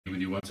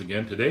with you once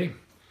again today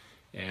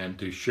and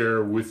to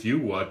share with you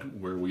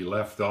where we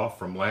left off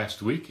from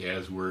last week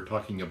as we're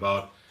talking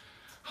about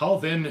how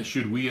then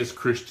should we as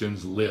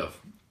Christians live.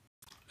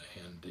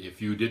 And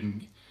if you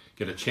didn't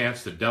get a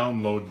chance to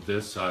download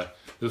this,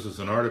 this is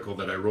an article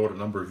that I wrote a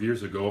number of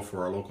years ago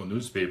for our local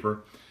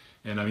newspaper,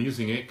 and I'm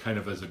using it kind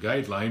of as a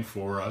guideline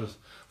for us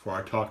for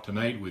our talk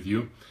tonight with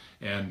you.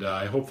 And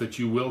I hope that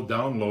you will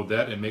download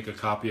that and make a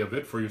copy of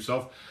it for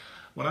yourself.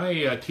 When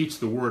I teach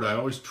the Word, I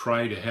always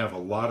try to have a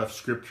lot of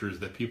scriptures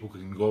that people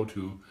can go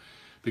to,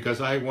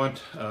 because I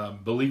want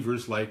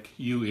believers like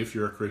you, if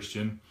you're a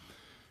Christian,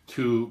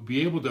 to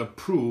be able to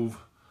prove,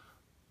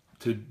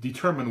 to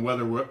determine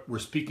whether we're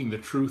speaking the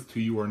truth to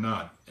you or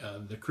not.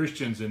 The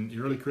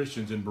early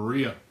Christians in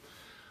Berea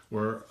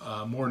were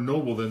more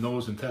noble than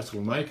those in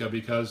Thessalonica,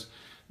 because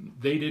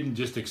they didn't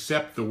just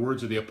accept the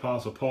words of the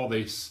Apostle Paul,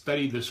 they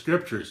studied the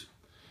scriptures.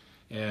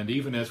 And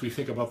even as we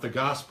think about the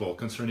gospel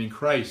concerning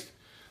Christ,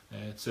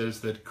 it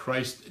says that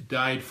Christ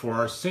died for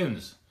our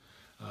sins,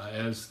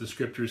 as the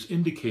scriptures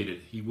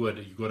indicated he would.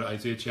 You go to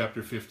Isaiah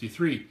chapter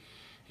 53.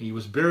 He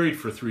was buried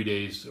for 3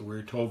 days.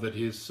 We're told that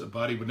his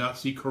body would not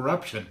see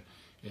corruption.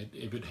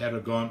 If it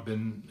had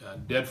been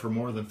dead for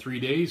more than 3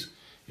 days,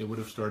 it would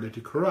have started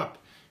to corrupt.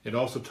 It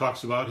also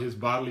talks about his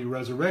bodily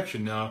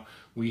resurrection. Now,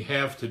 we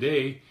have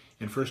today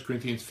in 1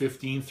 Corinthians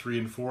 15, 3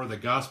 and 4, the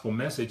gospel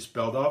message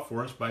spelled out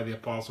for us by the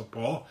Apostle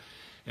Paul.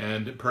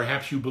 And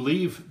perhaps you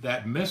believe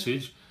that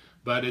message,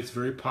 but it's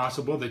very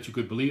possible that you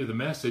could believe the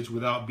message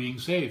without being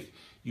saved.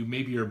 You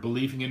maybe are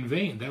believing in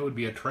vain. That would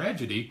be a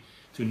tragedy,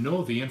 to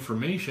know the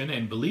information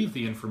and believe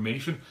the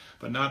information,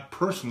 but not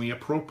personally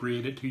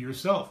appropriate it to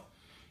yourself.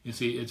 You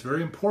see, it's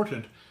very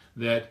important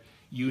that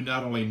you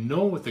not only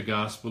know what the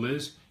gospel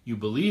is, you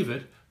believe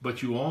it,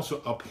 but you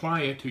also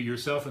apply it to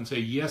yourself and say,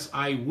 yes,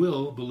 I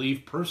will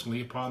believe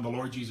personally upon the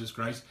Lord Jesus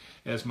Christ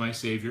as my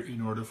Savior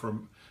in order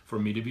for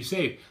me to be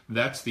saved.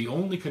 That's the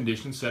only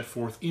condition set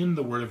forth in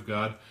the Word of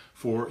God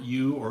for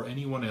you or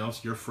anyone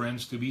else, your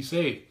friends, to be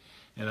saved.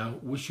 And I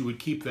wish you would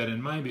keep that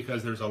in mind,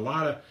 because there's a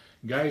lot of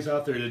guys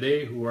out there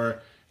today who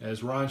are,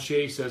 as Ron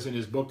Shea says in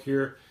his book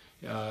here,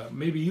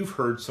 maybe you've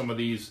heard some of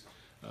these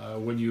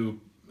when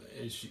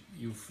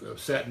you've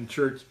sat in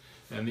church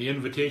and the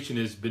invitation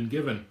has been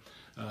given.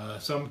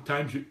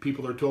 Sometimes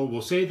people are told,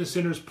 well, say the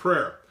sinner's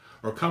prayer,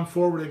 or come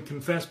forward and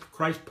confess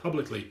Christ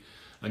publicly,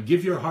 and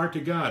give your heart to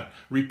God,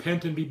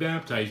 repent and be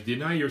baptized,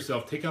 deny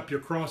yourself, take up your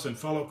cross and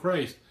follow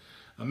Christ,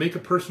 make a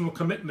personal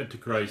commitment to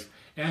Christ,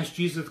 ask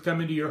Jesus to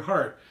come into your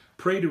heart,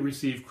 pray to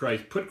receive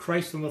Christ, put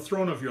Christ on the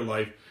throne of your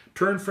life,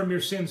 turn from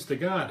your sins to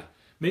God,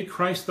 make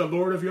Christ the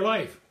Lord of your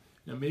life.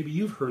 Now maybe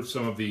you've heard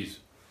some of these.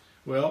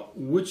 Well,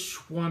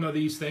 which one of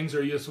these things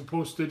are you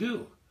supposed to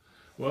do?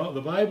 Well,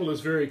 the Bible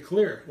is very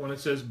clear when it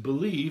says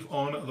believe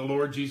on the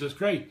Lord Jesus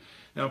Christ.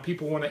 Now,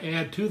 people want to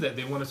add to that.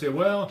 They want to say,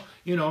 well,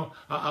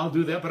 I'll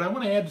do that, but I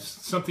want to add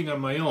something on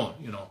my own.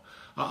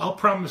 I'll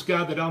promise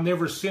God that I'll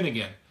never sin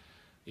again.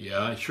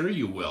 Yeah, sure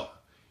you will.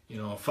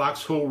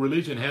 Foxhole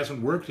religion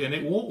hasn't worked, and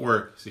it won't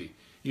work. See,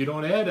 you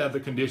don't add other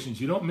conditions.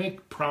 You don't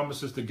make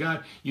promises to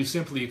God. You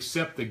simply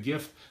accept the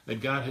gift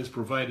that God has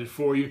provided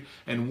for you.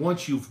 And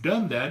once you've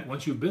done that,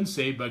 once you've been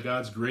saved by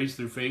God's grace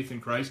through faith in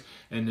Christ,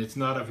 and it's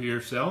not of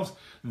yourselves,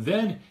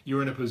 then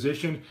you're in a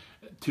position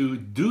to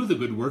do the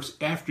good works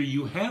after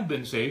you have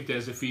been saved,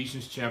 as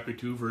Ephesians chapter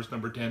 2, verse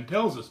number 10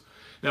 tells us.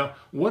 Now,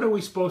 what are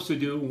we supposed to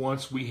do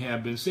once we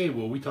have been saved?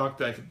 Well, we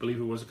talked, I believe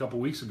it was a couple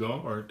weeks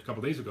ago, or a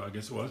couple days ago, I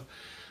guess it was,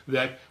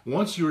 that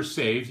once you're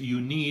saved, you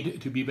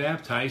need to be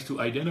baptized to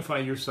identify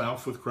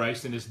yourself with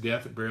Christ in his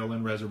death, burial,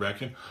 and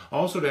resurrection.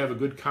 Also to have a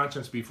good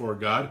conscience before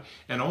God,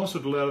 and also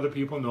to let other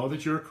people know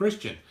that you're a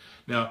Christian.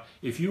 Now,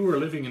 if you were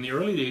living in the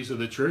early days of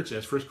the church,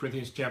 as 1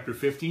 Corinthians chapter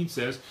 15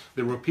 says,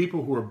 there were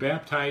people who were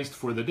baptized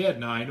for the dead.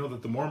 Now, I know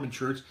that the Mormon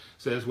church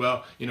says,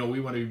 well, we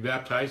want to be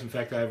baptized. In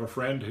fact, I have a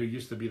friend who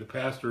used to be the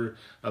pastor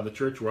of the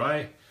church where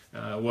I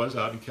was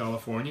out in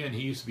California, and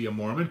he used to be a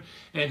Mormon,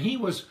 and he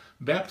was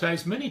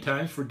baptized many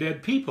times for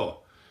dead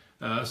people,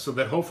 so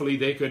that hopefully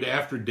they could,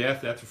 after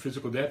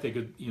physical death, they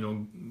could,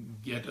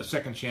 get a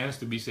second chance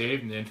to be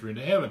saved and enter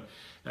into heaven.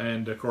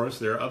 And of course,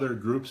 there are other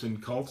groups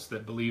and cults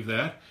that believe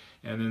that,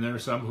 and then there are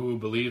some who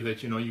believe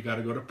that, you got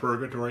to go to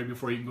purgatory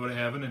before you can go to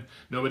heaven, and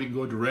nobody can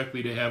go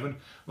directly to heaven.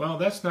 Well,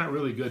 that's not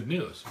really good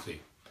news, you see.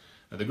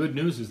 The good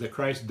news is that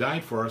Christ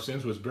died for our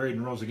sins, was buried,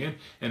 and rose again,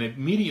 and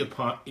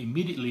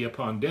immediately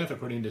upon death,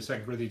 according to 2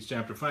 Corinthians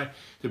chapter 5,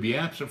 to be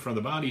absent from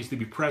the body is to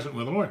be present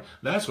with the Lord.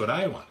 That's what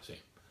I want to see.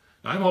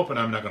 Now, I'm hoping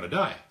I'm not going to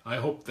die. I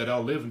hope that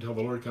I'll live until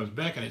the Lord comes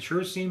back, and it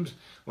sure seems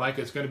like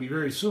it's going to be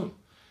very soon.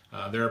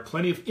 There are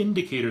plenty of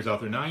indicators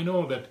out there. Now, I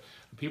know that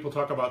people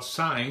talk about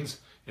signs,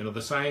 the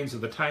signs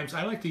of the times.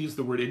 I like to use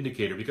the word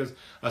indicator, because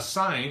a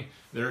sign,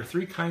 there are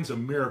three kinds of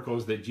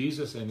miracles that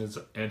Jesus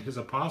and his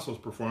apostles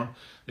performed.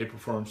 They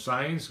performed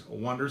signs,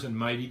 wonders, and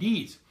mighty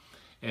deeds.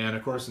 And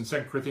of course, in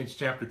 2 Corinthians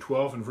chapter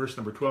 12 and verse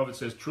number 12, it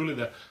says, truly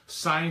the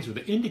signs or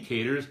the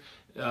indicators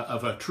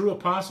of a true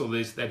apostle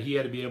is that he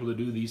had to be able to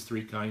do these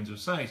three kinds of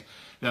signs.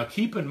 Now,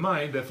 keep in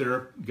mind that there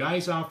are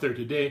guys out there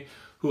today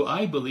who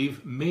I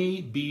believe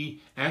may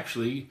be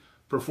actually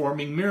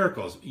performing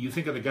miracles. You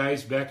think of the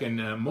guys back in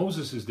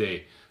Moses'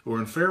 day who were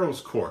in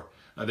Pharaoh's court.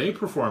 They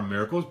performed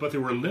miracles, but they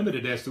were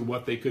limited as to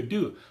what they could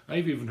do.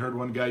 I've even heard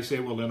one guy say,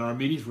 well, in our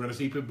meetings, we're going to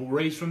see people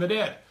raised from the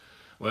dead.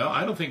 Well,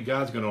 I don't think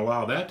God's going to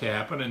allow that to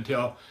happen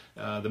until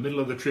the middle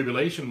of the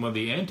tribulation, when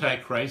the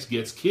Antichrist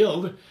gets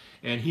killed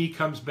and he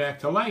comes back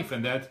to life.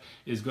 And that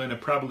is going to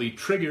probably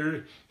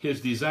trigger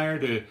his desire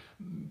to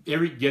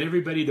get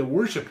everybody to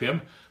worship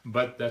him.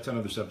 But that's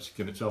another subject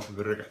in itself.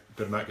 We better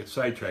not get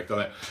sidetracked on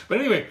that. But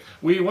anyway,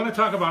 we want to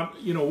talk about,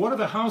 what are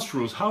the house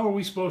rules? How are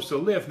we supposed to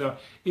live? Now,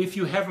 if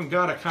you haven't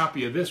got a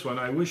copy of this one,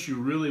 I wish you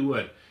really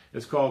would.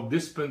 It's called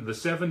the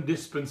Seven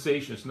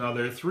Dispensations. Now,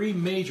 there are three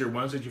major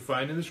ones that you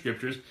find in the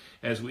Scriptures,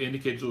 as we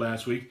indicated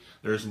last week.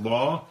 There's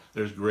law,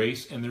 there's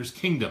grace, and there's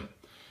kingdom.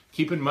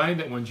 Keep in mind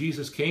that when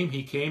Jesus came,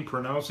 he came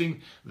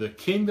pronouncing the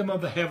kingdom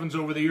of the heavens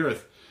over the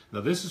earth.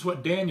 Now, this is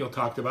what Daniel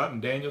talked about in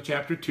Daniel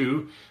chapter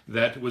 2,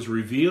 that was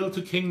revealed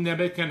to King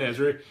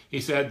Nebuchadnezzar. He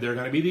said there are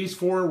going to be these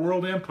four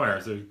world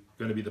empires. There's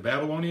going to be the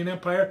Babylonian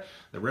Empire,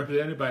 they're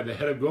represented by the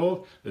head of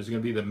gold. There's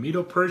going to be the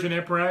Medo-Persian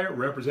Empire,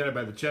 represented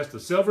by the chest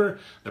of silver,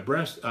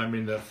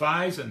 the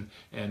thighs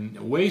and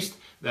waist.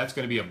 That's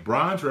going to be a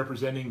bronze,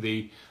 representing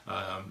the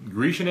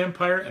Grecian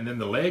Empire, and then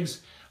the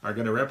legs are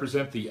going to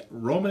represent the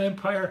Roman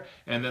Empire,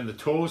 and then the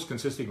toes,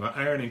 consisting of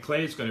iron and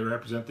clay, is going to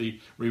represent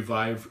the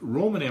revived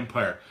Roman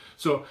Empire.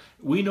 So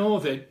we know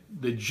that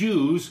the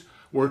Jews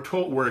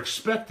were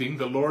expecting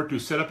the Lord to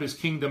set up his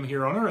kingdom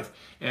here on earth.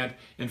 And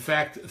in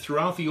fact,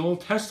 throughout the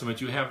Old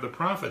Testament, you have the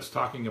prophets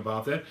talking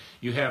about that.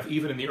 You have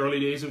even in the early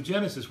days of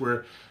Genesis,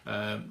 where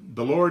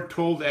the Lord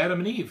told Adam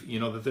and Eve,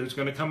 that there's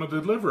going to come a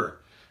deliverer.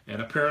 And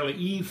apparently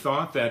Eve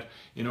thought that,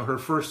 her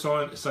first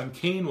son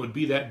Cain would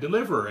be that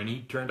deliverer, and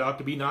he turned out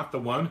to be not the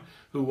one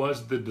who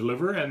was the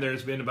deliverer. And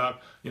there's been about,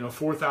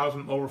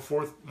 4,000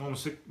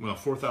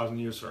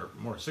 years or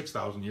more,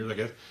 6,000 years, I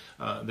guess,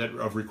 that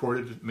of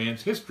recorded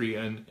man's history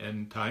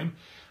and time.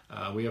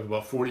 We have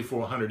about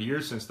 4,400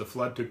 years since the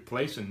flood took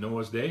place in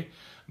Noah's day.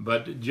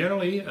 But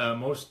generally,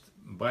 most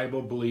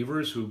Bible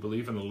believers who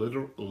believe in the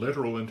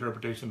literal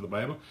interpretation of the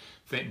Bible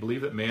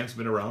believe that man's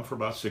been around for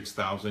about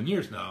 6,000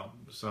 years. Now,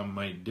 some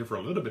might differ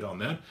a little bit on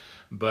that,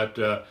 but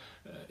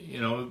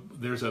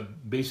there's a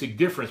basic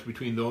difference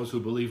between those who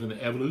believe in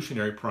the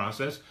evolutionary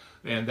process,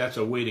 and that's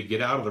a way to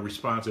get out of the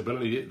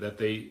responsibility that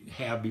they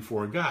have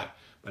before God.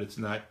 But it's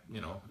not,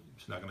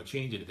 it's not going to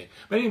change anything.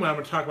 But anyway, I'm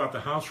going to talk about the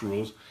house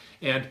rules,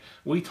 and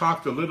we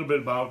talked a little bit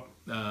about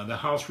the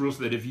house rules,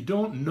 that if you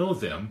don't know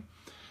them,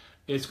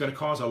 it's going to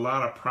cause a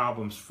lot of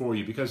problems for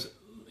you, because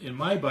in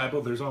my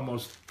Bible there's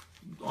almost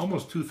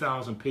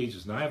 2,000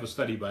 pages. Now, I have a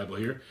study Bible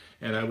here,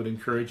 and I would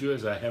encourage you,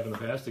 as I have in the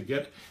past, to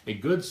get a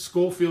good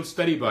Schofield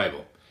study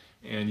Bible.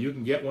 And you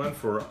can get one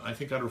for, I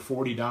think, under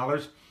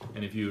 $40.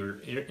 And if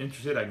you're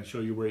interested, I can show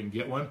you where you can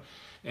get one.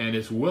 And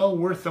it's well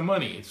worth the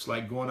money. It's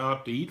like going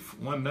out to eat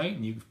one night,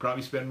 and you could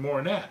probably spend more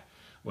than that.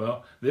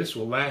 Well, this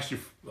will last you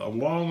a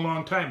long,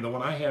 long time. The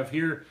one I have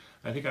here,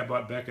 I think I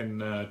bought back in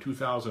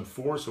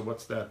 2004, so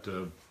what's that?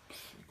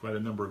 Quite a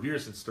number of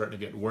years. It's starting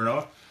to get wear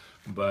off.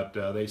 But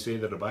they say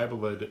that the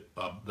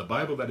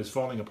Bible that is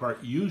falling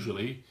apart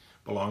usually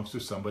belongs to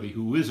somebody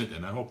who isn't,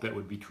 and I hope that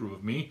would be true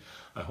of me.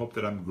 I hope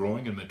that I'm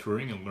growing and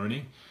maturing and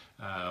learning.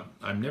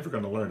 I'm never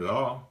going to learn it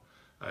all.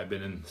 I've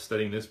been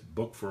studying this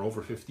book for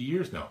over 50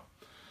 years now,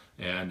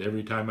 and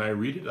every time I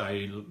read it,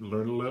 I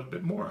learn a little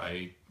bit more.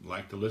 I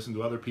like to listen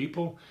to other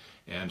people,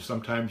 and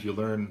sometimes you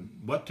learn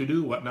what to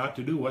do, what not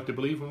to do, what to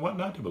believe, and what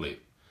not to believe.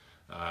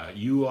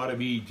 You ought to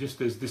be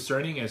just as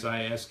discerning as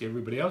I ask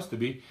everybody else to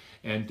be,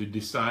 and to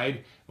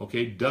decide,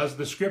 okay, does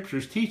the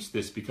Scriptures teach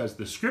this? Because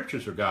the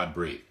Scriptures are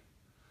God-breathed.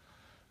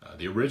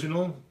 The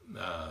original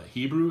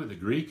Hebrew, the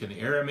Greek, and the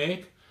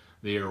Aramaic,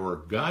 they were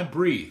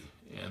God-breathed,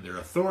 and they're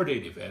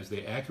authoritative as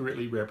they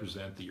accurately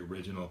represent the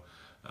original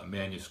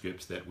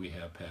manuscripts that we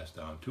have passed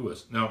down to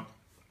us. Now,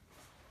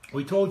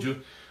 we told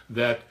you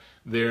that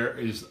there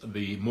is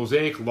the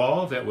Mosaic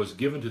law that was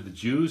given to the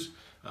Jews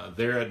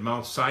there at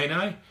Mount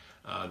Sinai.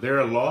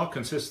 Their law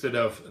consisted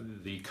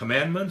of the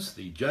commandments,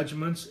 the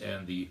judgments,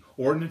 and the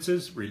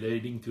ordinances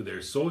relating to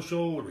their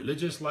social,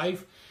 religious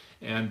life.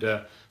 And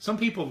some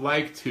people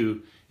like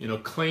to,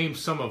 claim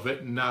some of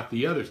it and not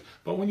the others.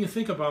 But when you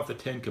think about the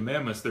Ten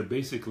Commandments, they're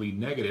basically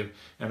negative,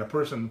 and a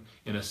person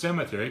in a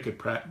cemetery could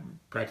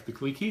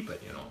practically keep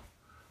it,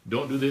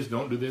 Don't do this,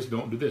 don't do this,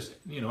 don't do this,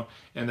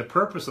 And the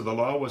purpose of the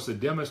law was to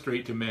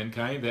demonstrate to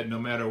mankind that no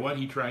matter what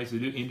he tries to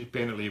do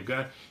independently of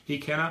God, he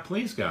cannot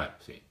please God,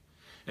 see.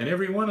 And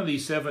every one of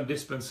these 7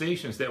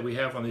 dispensations that we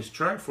have on this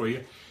chart for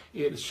you,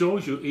 it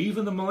shows you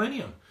even the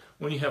millennium,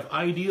 when you have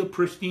ideal,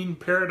 pristine,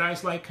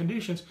 paradise-like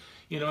conditions,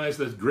 as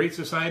the Great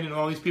Society and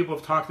all these people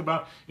have talked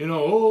about,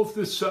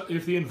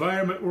 if the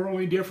environment were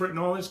only different and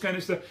all this kind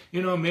of stuff,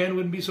 man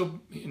wouldn't be so,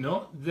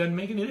 doesn't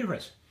make any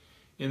difference.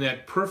 In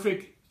that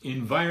perfect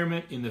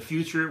environment in the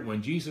future,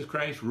 when Jesus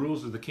Christ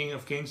rules as the King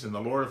of Kings and the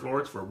Lord of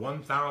Lords for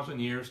 1,000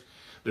 years,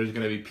 there's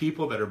going to be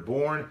people that are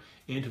born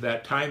into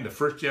that time. The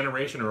first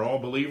generation are all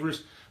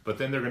believers, but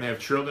then they're going to have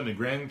children and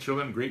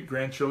grandchildren,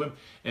 great-grandchildren,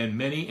 and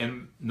many,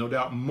 and no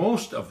doubt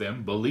most of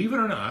them, believe it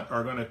or not,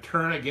 are going to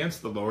turn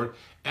against the Lord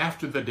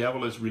after the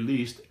devil is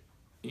released,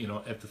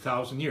 at the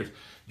 1,000 years.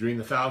 During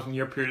the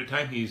 1,000-year period of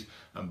time, he's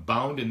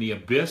bound in the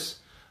abyss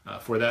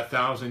for that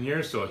 1,000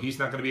 years, so he's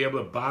not going to be able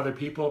to bother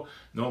people.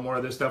 No more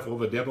of this stuff. Well,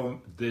 the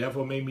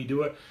devil made me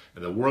do it.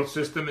 The world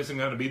system isn't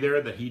going to be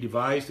there that he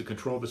devised to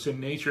control the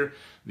sin nature.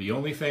 The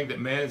only thing that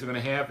man is going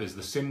to have is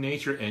the sin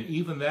nature, and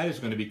even that is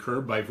going to be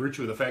curbed by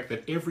virtue of the fact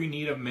that every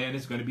need of man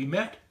is going to be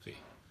met. See,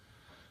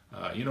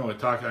 I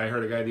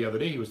heard a guy the other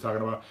day. He was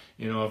talking about,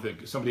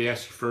 if somebody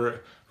asks you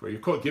for your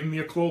coat, give them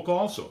your cloak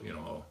also.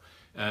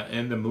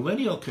 And the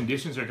millennial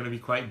conditions are going to be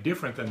quite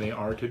different than they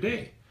are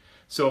today.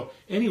 So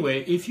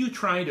anyway, if you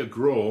try to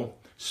grow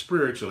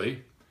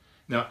spiritually,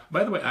 now,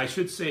 by the way, I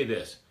should say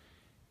this,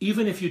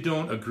 even if you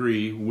don't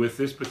agree with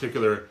this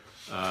particular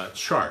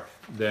chart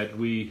that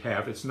we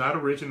have, it's not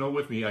original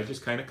with me, I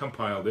just kind of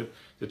compiled it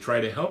to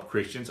try to help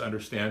Christians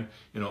understand,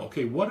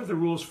 okay, what are the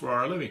rules for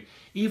our living?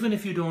 Even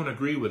if you don't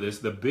agree with this,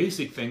 the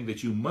basic thing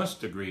that you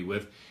must agree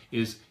with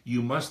is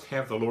you must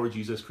have the Lord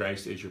Jesus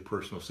Christ as your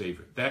personal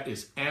Savior. That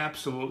is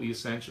absolutely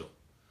essential.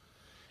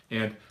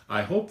 And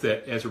I hope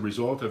that as a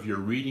result of your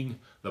reading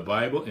the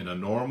Bible in a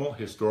normal,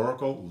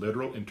 historical,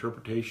 literal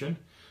interpretation,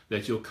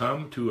 that you'll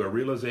come to a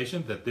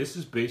realization that this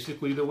is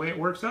basically the way it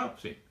works out.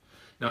 See?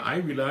 Now, I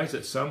realize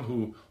that some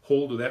who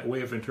hold to that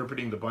way of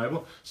interpreting the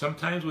Bible,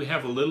 sometimes we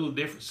have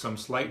some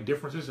slight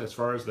differences as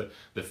far as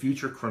the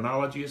future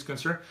chronology is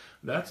concerned.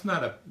 That's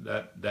not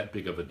that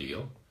big of a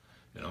deal,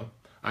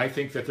 I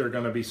think that there are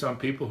going to be some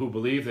people who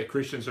believe that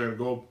Christians are going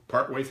to go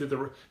partway through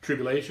the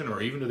tribulation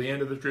or even to the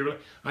end of the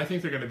tribulation. I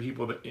think there are going to be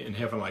people in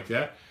heaven like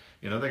that.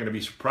 They're going to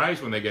be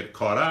surprised when they get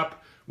caught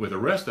up with the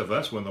rest of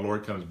us when the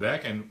Lord comes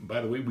back. And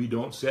by the way, we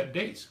don't set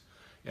dates.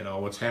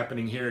 What's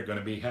happening here, going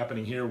to be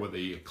happening here with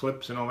the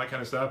eclipse and all that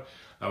kind of stuff.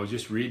 I was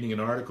just reading an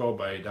article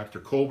by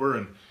Dr. Kober,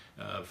 and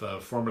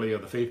formerly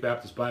of the Faith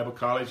Baptist Bible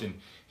College, and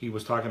he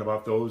was talking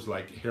about those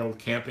like Harold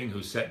Camping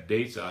who set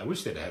dates. I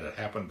wish that had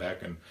happened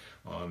back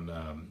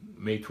on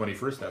May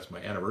 21st. That's my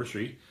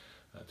anniversary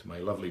to my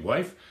lovely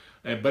wife.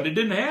 But it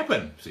didn't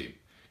happen, see.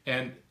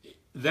 And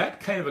that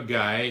kind of a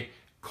guy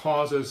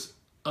causes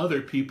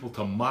other people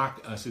to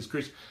mock us as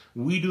Christians.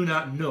 We do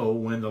not know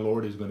when the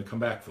Lord is going to come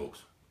back,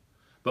 folks.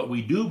 But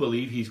we do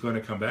believe he's going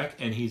to come back,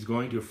 and he's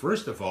going to,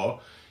 first of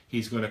all,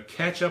 he's going to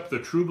catch up the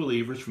true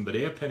believers from the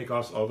day of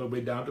Pentecost all the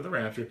way down to the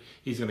rapture.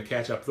 He's going to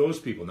catch up those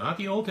people, not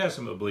the Old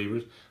Testament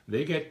believers.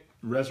 They get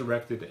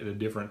resurrected at a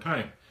different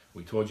time.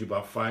 We told you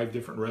about 5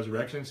 different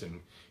resurrections, and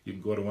you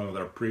can go to one of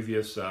our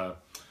previous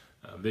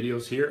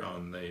videos here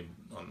on the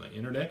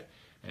internet,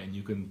 and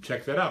you can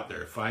check that out.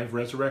 There are 5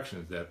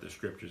 resurrections that the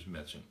scriptures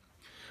mention.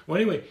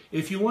 Well, anyway,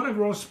 if you want to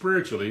grow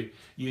spiritually,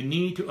 you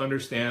need to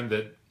understand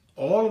that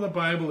all of the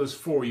Bible is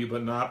for you,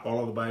 but not all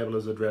of the Bible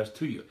is addressed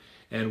to you.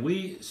 And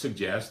we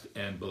suggest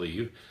and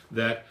believe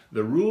that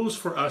the rules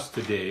for us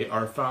today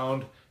are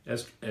found,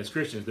 as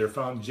Christians, they're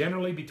found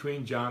generally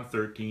between John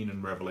 13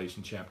 and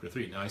Revelation chapter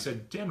 3. Now, I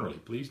said generally.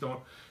 Please don't,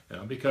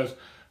 because,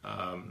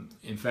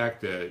 in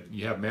fact,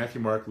 you have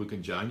Matthew, Mark, Luke,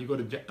 and John. You go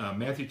to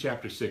Matthew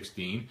chapter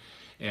 16,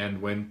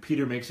 and when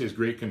Peter makes his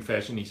great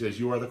confession, he says,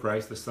 "You are the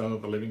Christ, the Son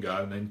of the living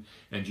God."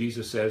 And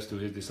Jesus says to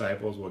his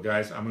disciples, "Well,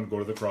 guys, I'm going to go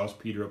to the cross."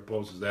 Peter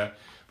opposes that.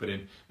 But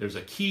there's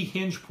a key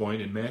hinge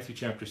point in Matthew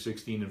chapter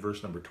 16 and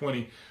verse number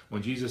 20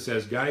 when Jesus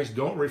says, "Guys,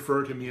 don't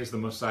refer to me as the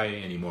Messiah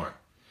anymore."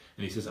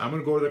 And he says, "I'm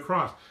going to go to the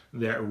cross."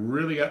 That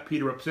really got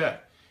Peter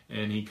upset.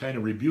 And he kind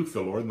of rebuked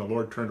the Lord, and the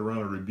Lord turned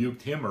around and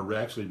rebuked him, or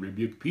actually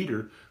rebuked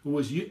Peter, who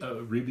was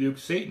rebuked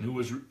Satan, who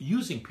was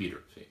using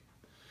Peter. See?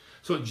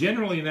 So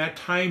generally in that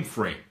time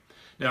frame.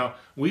 Now,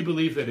 we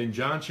believe that in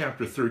John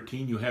chapter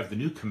 13, you have the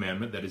new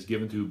commandment that is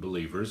given to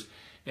believers.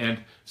 And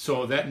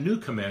so that new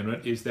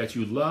commandment is that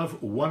you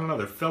love one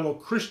another, fellow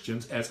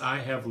Christians, as I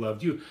have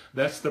loved you.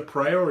 That's the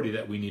priority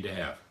that we need to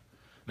have.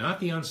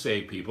 Not the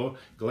unsaved people.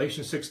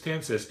 Galatians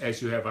 6:10 says,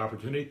 "As you have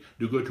opportunity,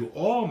 do good to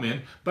all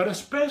men, but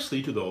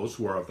especially to those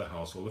who are of the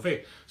household of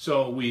faith."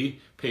 So we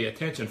pay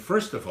attention,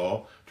 first of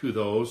all, to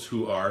those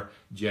who are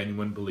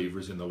genuine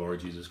believers in the Lord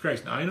Jesus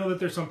Christ. Now, I know that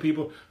there's some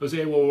people who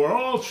say, "Well, we're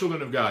all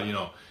children of God,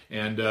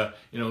 and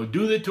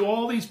do that to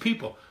all these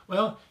people."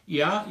 Well,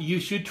 yeah,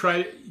 you should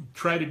try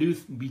to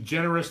be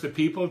generous to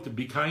people, to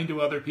be kind to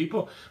other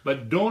people,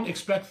 but don't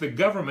expect the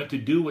government to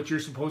do what you're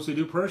supposed to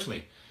do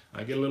personally.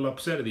 I get a little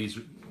upset at these,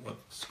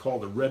 what's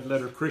called the red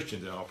letter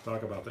Christians, and I'll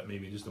talk about that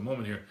maybe in just a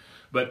moment here.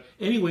 But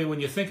anyway, when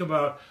you think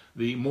about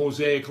the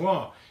Mosaic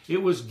Law,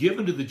 it was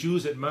given to the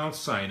Jews at Mount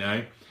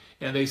Sinai,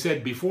 and they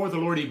said before the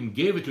Lord even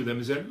gave it to them,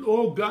 he said,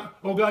 oh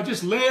God,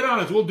 just lay it on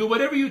us. We'll do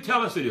whatever you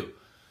tell us to do.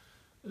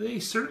 They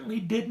certainly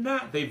did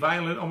not. They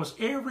violated almost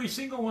every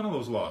single one of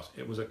those laws.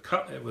 It was a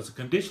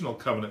conditional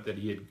covenant that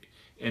he had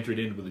entered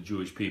into with the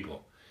Jewish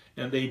people.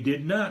 And they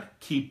did not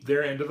keep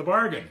their end of the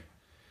bargain.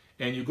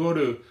 and you go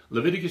to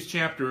Leviticus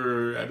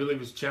chapter, I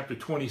believe it's chapter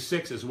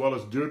 26, as well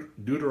as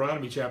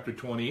Deuteronomy chapter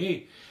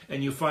 28,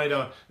 and you find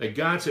out that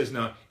God says,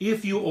 now,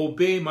 if you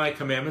obey my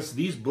commandments,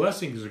 these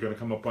blessings are going to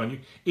come upon you.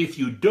 If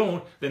you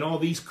don't, then all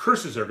these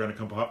curses are going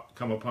to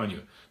come upon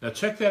you. Now,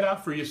 check that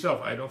out for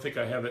yourself. I don't think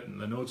I have it in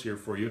the notes here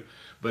for you,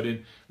 but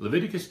in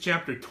Leviticus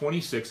chapter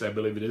 26, I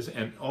believe it is,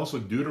 and also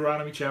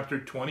Deuteronomy chapter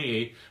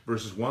 28,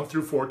 verses 1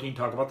 through 14,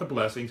 talk about the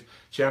blessings.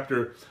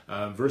 Chapter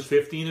verse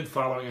 15 and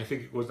following, I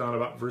think it goes down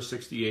about verse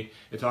 68,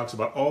 it talks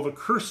about all the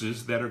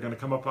curses that are going to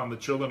come upon the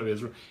children of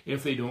Israel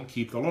if they don't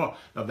keep the law.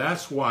 Now,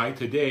 that's why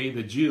today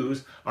the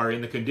Jews are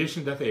in the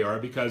condition that they are,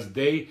 because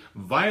they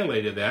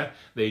violated that.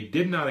 They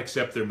did not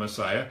accept their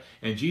Messiah,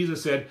 and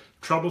Jesus said,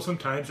 troublesome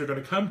times are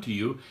going to come to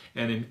you.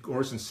 And of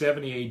course, in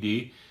 70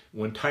 A.D.,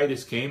 when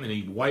Titus came and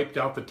he wiped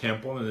out the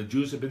temple, and the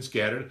Jews have been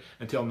scattered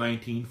until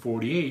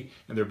 1948,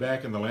 and they're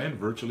back in the land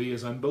virtually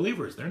as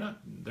unbelievers. They're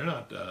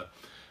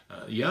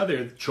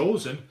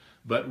chosen,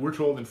 but we're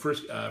told in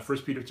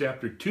First Peter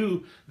chapter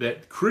 2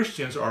 that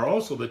Christians are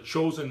also the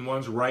chosen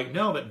ones right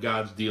now that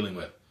God's dealing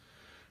with.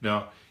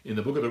 Now, in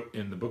the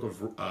book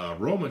of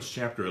Romans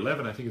chapter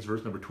 11, I think it's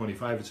verse number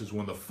 25, it says,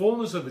 when the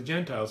fullness of the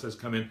Gentiles has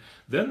come in,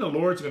 then the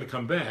Lord's going to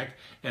come back,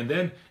 and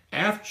then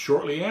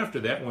shortly after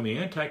that, when the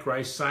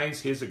Antichrist signs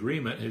his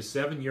agreement, his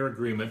 7-year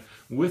agreement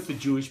with the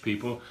Jewish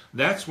people,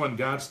 that's when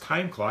God's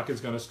time clock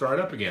is going to start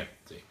up again.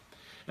 See?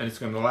 And it's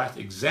going to last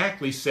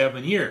exactly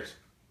 7 years.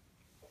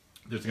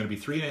 There's going to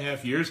be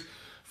 3.5 years.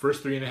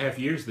 First 3.5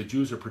 years, the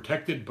Jews are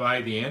protected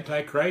by the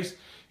Antichrist.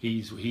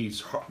 He's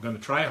going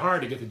to try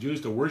hard to get the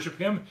Jews to worship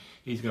him.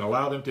 He's going to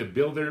allow them to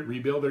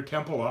rebuild their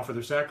temple, offer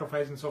their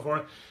sacrifice, and so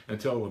forth,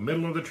 until the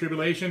middle of the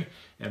tribulation.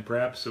 And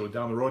perhaps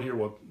down the road here,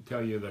 we'll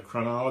tell you the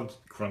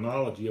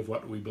chronology of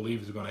what we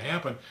believe is going to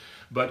happen.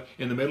 But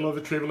in the middle of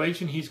the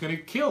tribulation, he's going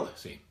to kill.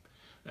 See,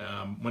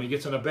 when he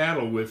gets in a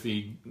battle with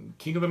the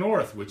King of the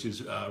North, which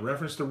is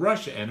reference to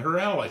Russia and her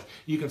allies,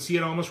 you can see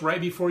it almost right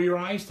before your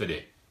eyes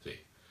today. See,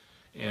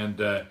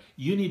 and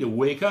you need to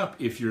wake up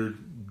if you're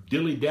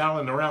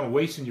dilly-dallying around,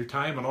 wasting your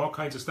time on all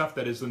kinds of stuff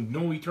that is of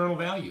no eternal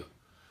value.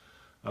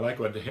 I like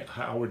what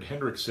Howard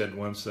Hendricks said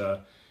once,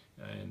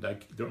 and I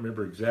don't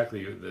remember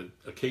exactly the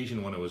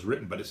occasion when it was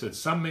written, but it said,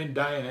 some men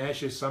die in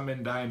ashes, some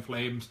men die in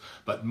flames,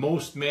 but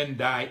most men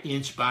die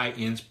inch by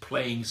inch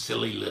playing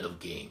silly little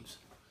games.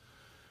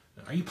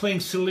 Are you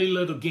playing silly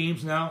little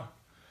games now?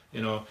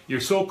 You know,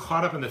 you're so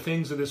caught up in the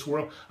things of this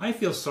world. I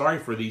feel sorry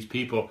for these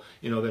people,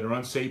 that are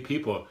unsaved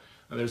people.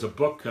 There's a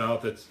book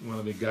out that's one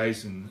of the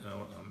guys in...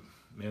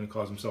 man who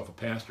calls himself a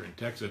pastor in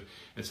Texas,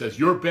 and says,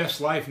 your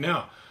best life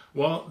now.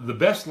 Well, the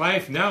best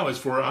life now is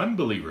for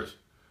unbelievers.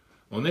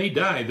 When they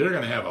die, they're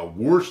going to have a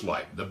worse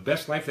life. The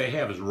best life they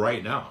have is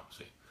right now,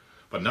 see.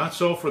 But not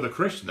so for the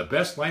Christian. The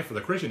best life for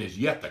the Christian is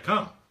yet to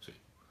come, see.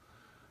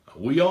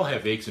 We all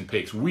have aches and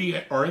pains. We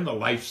are in the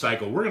life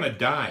cycle. We're going to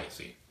die,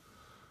 see.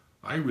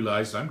 I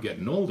realize I'm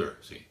getting older,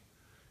 see.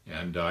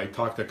 And I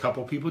talked to a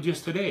couple people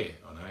just today,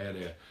 and I had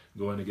to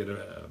go in to get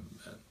a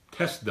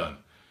test done.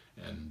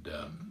 And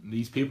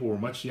these people were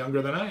much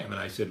younger than I am. And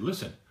I said,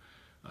 listen,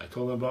 I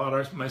told them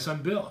about my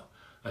son Bill.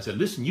 I said,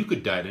 listen, you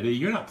could die today.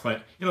 You're not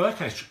planning. That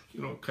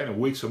kind of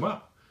wakes them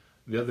up.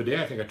 The other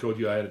day, I think I told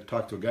you I had to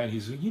talk to a guy, and he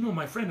said,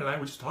 my friend and I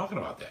were just talking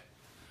about that.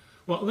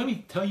 Well, let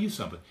me tell you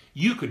something.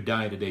 You could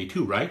die today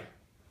too, right?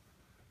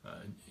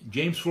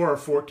 James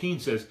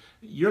 4:14 says,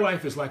 your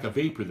life is like a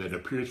vapor that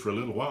appears for a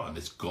little while and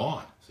it's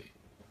gone. See,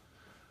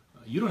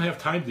 you don't have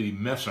time to be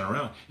messing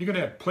around. You're going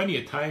to have plenty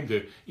of time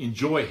to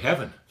enjoy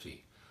heaven.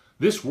 See,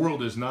 this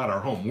world is not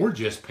our home. We're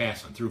just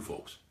passing through,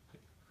 folks.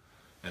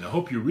 And I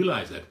hope you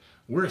realize that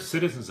we're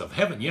citizens of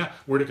heaven. Yeah,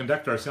 we're to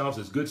conduct ourselves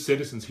as good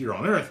citizens here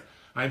on earth.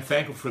 I'm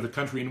thankful for the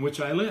country in which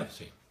I live.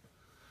 See,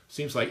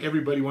 seems like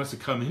everybody wants to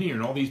come in here,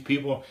 and all these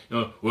people,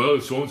 well,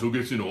 if so-and-so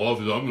gets into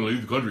office, I'm going to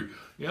leave the country.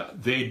 Yeah,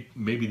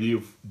 maybe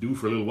they do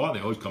for a little while.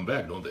 They always come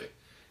back, don't they?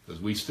 Because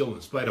we still,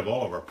 in spite of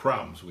all of our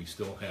problems, we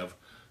still have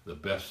the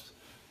best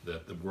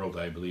that the world,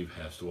 I believe,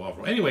 has to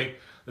offer. Anyway,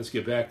 let's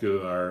get back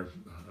to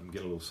I'm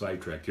getting a little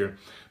sidetracked here.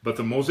 But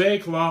the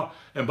Mosaic Law,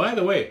 and by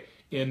the way,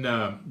 in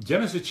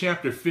Genesis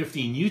chapter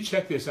 15, you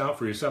check this out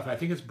for yourself. I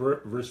think it's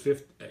verse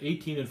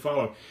 18 and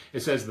following.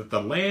 It says that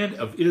the land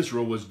of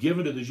Israel was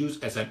given to the Jews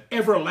as an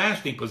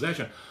everlasting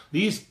possession.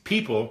 These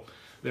people,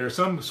 there are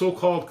some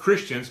so-called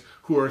Christians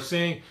who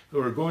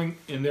are going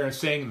in there and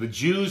saying the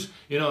Jews,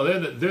 they're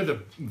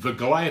the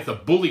Goliath, the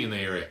bully in the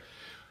area.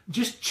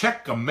 Just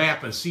check a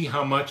map and see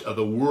how much of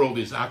the world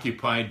is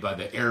occupied by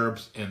the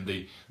Arabs and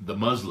the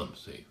Muslims.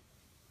 See,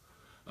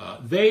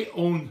 they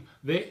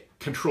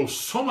control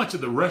so much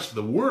of the rest of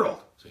the world.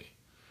 See,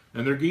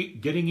 and they're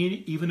getting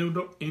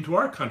even into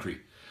our country.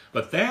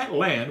 But that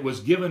land was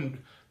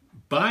given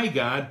by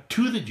God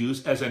to the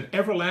Jews as an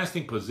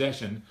everlasting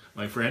possession,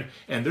 my friend,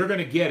 and they're going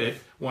to get it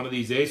one of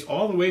these days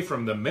all the way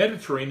from the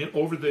Mediterranean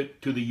over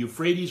to the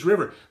Euphrates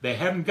River. They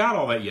haven't got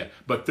all that yet,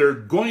 but they're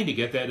going to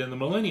get that in the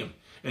millennium.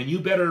 And you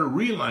better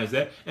realize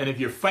that. And if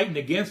you're fighting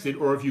against it,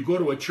 or if you go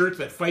to a church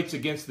that fights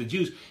against the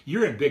Jews,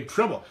 you're in big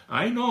trouble.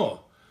 I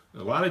know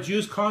A lot of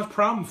Jews cause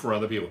problems for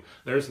other people.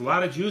 There's a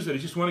lot of Jews that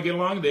just want to get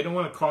along. They don't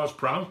want to cause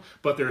problems.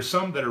 But there are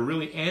some that are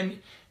really, and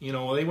they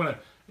want to.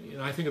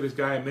 I think of this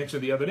guy I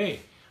mentioned the other day,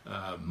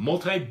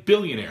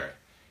 multi-billionaire.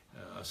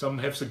 Some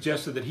have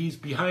suggested that he's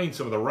behind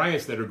some of the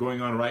riots that are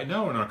going on right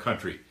now in our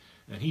country,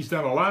 and he's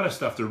done a lot of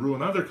stuff to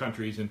ruin other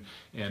countries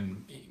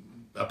and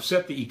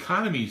upset the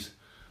economies.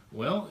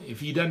 Well,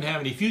 if he doesn't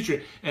have any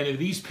future, and if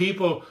these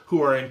people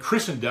who are in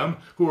Christendom,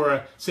 who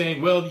are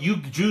saying, well, you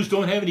Jews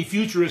don't have any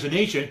future as a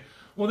nation,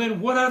 well, then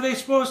what are they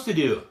supposed to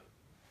do?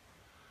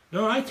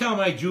 No, I tell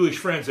my Jewish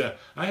friends,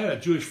 I had a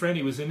Jewish friend,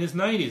 he was in his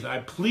 90s. I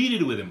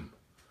pleaded with him.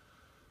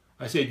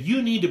 I said,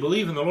 you need to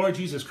believe in the Lord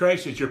Jesus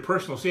Christ as your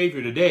personal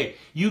Savior today.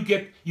 You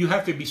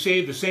have to be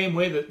saved the same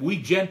way that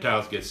we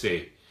Gentiles get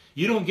saved.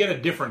 You don't get a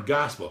different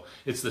gospel.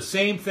 It's the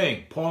same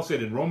thing. Paul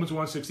said in Romans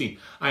 1:16,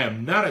 I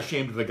am not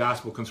ashamed of the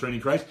gospel concerning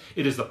Christ.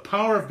 It is the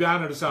power of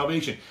God unto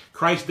salvation.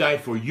 Christ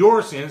died for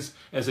your sins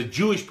as a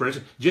Jewish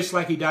person, just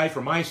like he died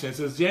for my sins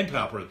as a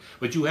Gentile person.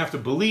 But you have to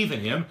believe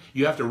in him.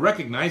 You have to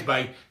recognize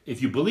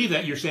if you believe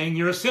that, you're saying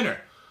you're a sinner.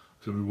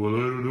 So, well, I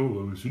don't know.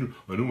 I'm a sinner.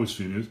 I know what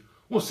sin is.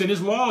 Well, sin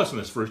is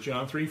lawlessness, 1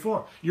 John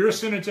 3:4. You're a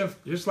sinner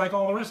just like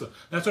all the rest of them.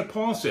 That's what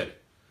Paul said.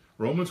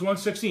 Romans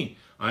 1:16.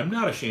 I'm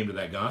not ashamed of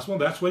that gospel.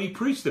 That's what he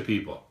preached to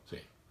people. See,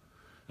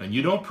 and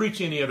you don't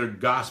preach any other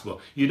gospel.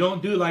 You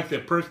don't do like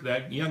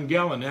that young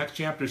gal in Acts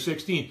chapter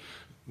 16,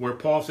 where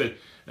Paul said,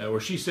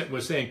 where she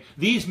was saying,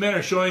 these men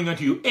are showing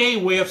unto you a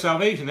way of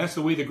salvation. That's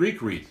the way the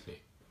Greek reads. See?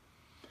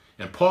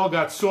 And Paul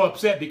got so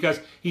upset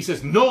because he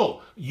says,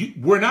 no,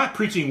 we're not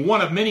preaching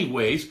one of many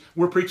ways.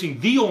 We're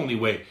preaching the only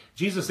way.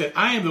 Jesus said,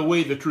 I am the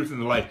way, the truth,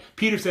 and the life.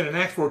 Peter said in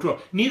Acts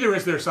 4:12, neither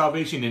is there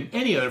salvation in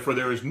any other, for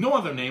there is no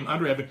other name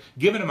under heaven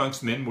given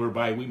amongst men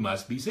whereby we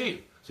must be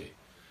saved. See,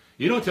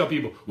 you don't tell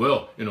people,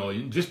 well,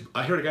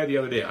 I heard a guy the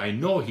other day, I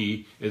know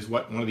he is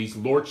one of these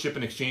lordship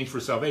in exchange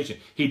for salvation.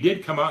 He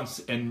did come out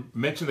and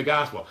mention the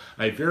gospel.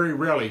 I very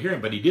rarely hear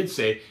him, but he did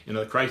say,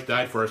 that Christ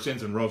died for our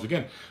sins and rose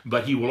again.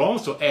 But he will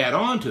also add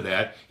on to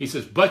that. He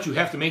says, but you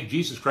have to make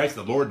Jesus Christ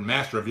the Lord and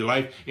Master of your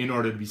life in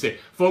order to be saved.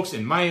 Folks,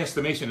 in my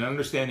estimation and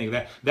understanding of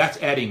that,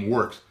 that's adding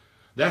works.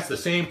 That's the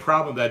same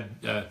problem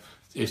that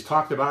is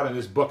talked about in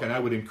this book, and I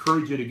would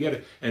encourage you to get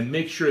it and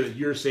make sure that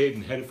you're saved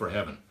and headed for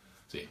heaven.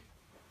 See,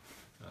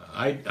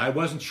 I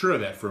wasn't sure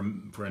of that for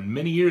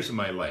many years of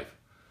my life.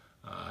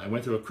 I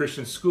went to a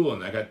Christian school,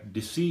 and I got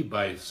deceived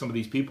by some of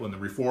these people in the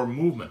Reform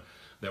movement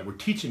that were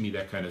teaching me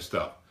that kind of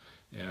stuff.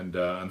 And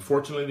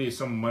unfortunately,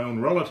 some of my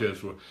own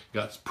relatives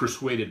got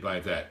persuaded by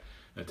that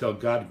until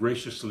God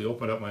graciously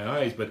opened up my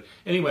eyes. But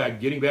anyway,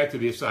 getting back to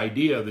this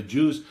idea of the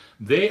Jews,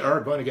 they are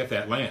going to get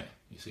that land,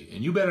 you see.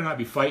 And you better not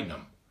be fighting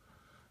them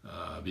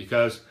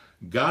because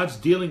God's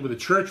dealing with the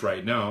church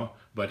right now,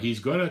 but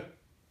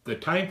the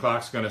time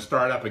clock's going to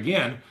start up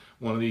again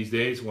one of these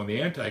days when the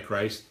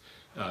Antichrist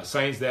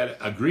signs that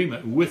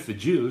agreement with the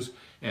Jews,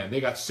 and they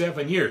got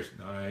 7 years.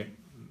 Now,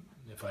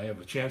 if I have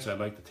a chance, I'd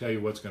like to tell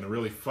you what's going to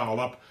really foul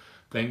up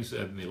things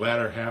in the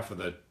latter half of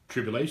the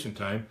tribulation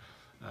time,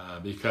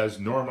 because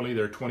normally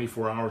there are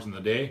 24 hours in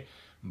the day,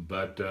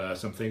 but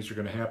some things are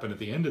going to happen at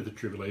the end of the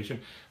tribulation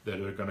that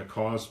are going to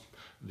cause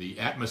the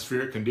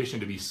atmospheric condition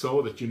to be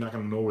so that you're not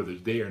going to know whether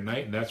it's day or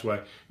night, and that's why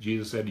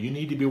Jesus said you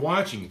need to be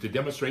watching to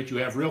demonstrate you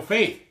have real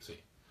faith. See,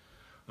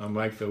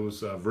 unlike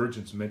those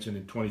virgins mentioned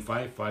in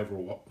 25, 5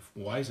 were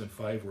wise and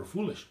 5 were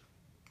foolish.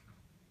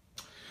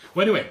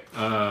 Well, anyway,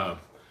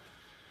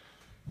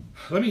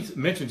 let me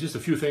mention just a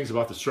few things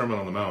about the Sermon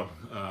on the Mount.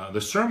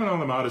 The Sermon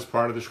on the Mount is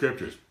part of the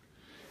Scriptures.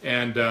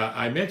 And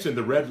I mentioned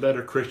the red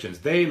letter Christians.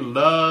 They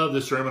love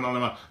the Sermon on the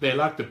Mount. They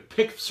like to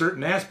pick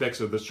certain aspects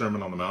of the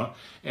Sermon on the Mount.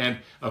 And,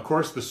 of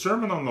course, the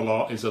Sermon on the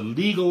Law is a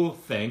legal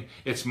thing.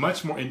 It's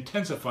much more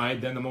intensified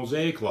than the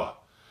Mosaic Law.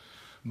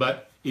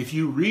 But if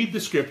you read the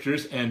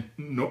Scriptures and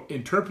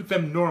interpret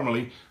them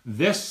normally,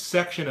 this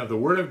section of the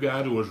Word of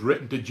God was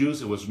written to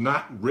Jews. It was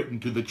not written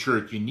to the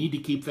church. You need to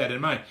keep that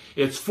in mind.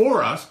 It's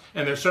for us,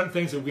 and there's certain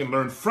things that we can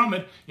learn from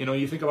it.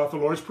 You think about the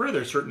Lord's Prayer.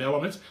 There's certain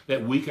elements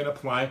that we can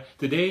apply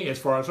today as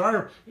far as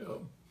our,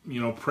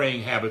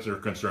 praying habits are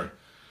concerned.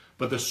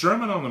 But the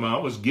Sermon on the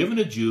Mount was given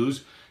to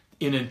Jews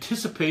in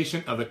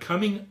anticipation of the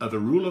coming of the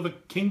rule of the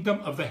kingdom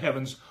of the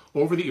heavens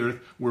over the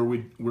earth,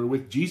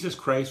 wherewith Jesus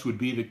Christ would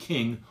be the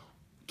King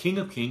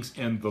of Kings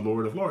and the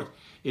Lord of Lords.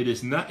 It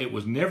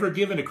was never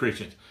given to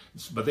Christians.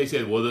 But they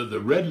said, well, the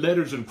red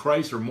letters in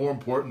Christ are more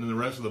important than the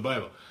rest of the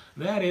Bible.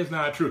 That is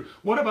not true.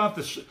 What about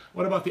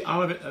the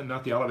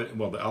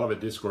Olivet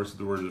Discourse is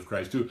the words of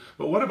Christ too.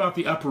 But what about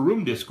the Upper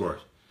Room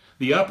Discourse?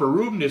 The Upper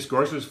Room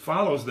Discourse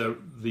follows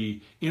the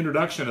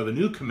introduction of the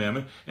New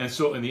Commandment. And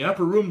so in the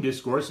Upper Room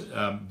Discourse,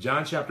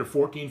 John chapter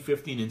 14,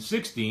 15, and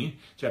 16,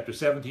 chapter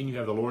 17, you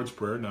have the Lord's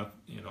Prayer.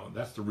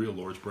 That's the real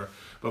Lord's Prayer.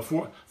 But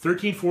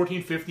 13,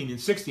 14, 15,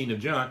 and 16 of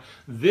John,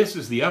 this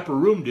is the Upper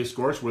Room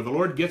Discourse where the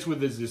Lord gets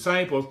with his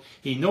disciples.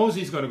 He knows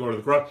he's going to go to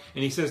the cross.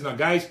 And he says, now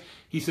guys,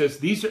 these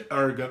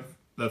are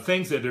the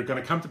things that are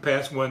going to come to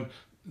pass when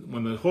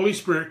the Holy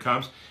Spirit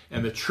comes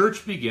and the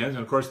church begins.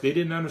 And of course, they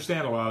didn't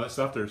understand a lot of that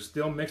stuff. They're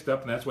still mixed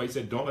up. And that's why he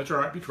said, don't let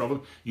your heart be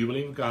troubled. You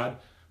believe in God,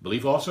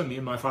 Believe also in me,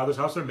 in my Father's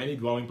house there are many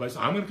dwelling places.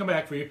 I'm going to come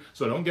back for you,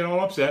 so don't get all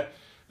upset.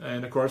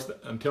 And of course,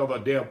 until the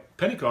day of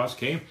Pentecost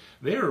came,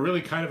 they were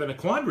really kind of in a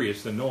quandary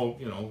as to know,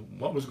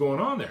 what was going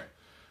on there.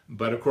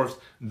 But of course,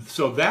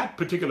 so that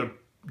particular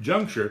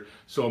juncture,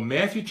 so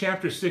Matthew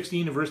chapter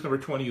 16 and verse number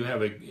 20, you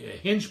have a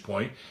hinge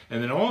point,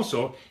 and then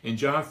also in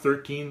John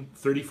 13,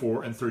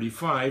 34 and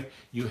 35,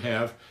 you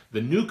have the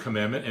new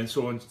commandment. And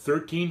so in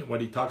 13, what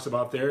he talks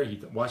about there,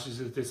 he washes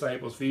his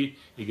disciples' feet,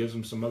 he gives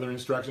them some other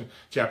instruction.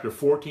 Chapter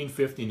 14,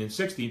 15, and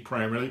 16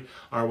 primarily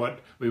are what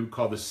we would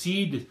call the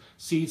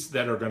seeds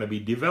that are going to be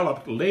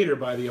developed later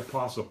by the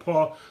Apostle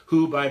Paul,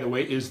 who, by the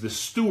way, is the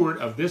steward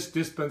of this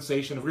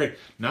dispensation of grace.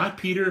 Not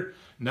Peter,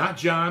 not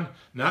John,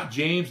 not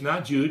James,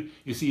 not Jude.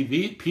 You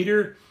see,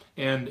 Peter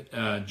and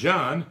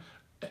John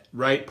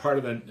write part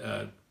of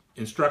the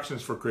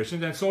instructions for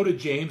Christians, and so did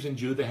James and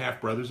Jude, the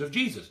half-brothers of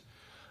Jesus.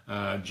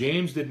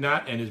 James did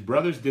not, and his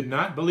brothers did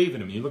not believe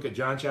in him. You look at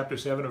John chapter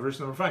 7 and verse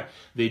number 5.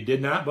 They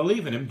did not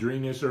believe in him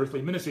during his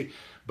earthly ministry.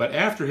 But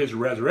after his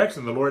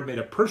resurrection, the Lord made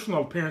a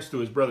personal appearance to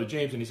his brother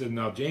James, and he said,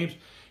 now, James,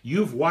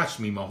 you've watched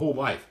me my whole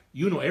life.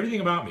 You know everything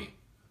about me.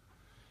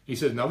 He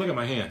says, now look at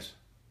my hands.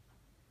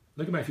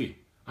 Look at my feet.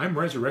 I'm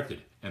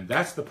resurrected. And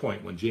that's the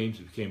point when James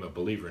became a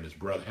believer in his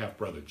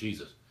half-brother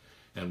Jesus.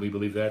 And we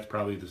believe that's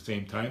probably the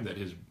same time that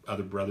his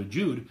other brother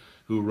Jude,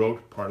 who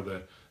wrote part of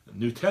the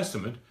New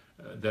Testament,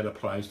 that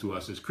applies to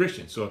us as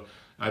Christians. So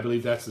I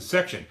believe that's the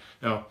section.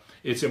 Now,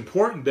 it's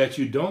important that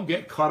you don't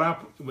get caught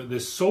up with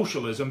this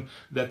socialism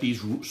that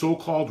these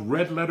so-called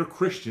red-letter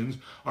Christians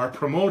are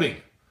promoting.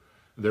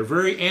 They're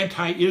very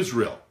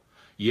anti-Israel.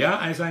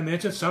 Yeah, as I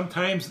mentioned,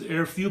 sometimes there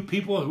are a few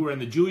people who are in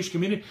the Jewish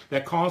community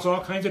that cause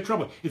all kinds of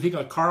trouble. You think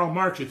of Karl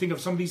Marx, you think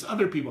of some of these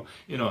other people,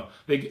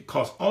 they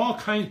cause all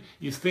kinds,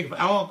 you think of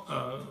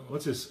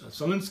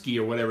Solinsky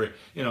or whatever,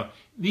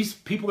 these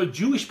people are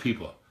Jewish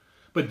people.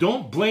 But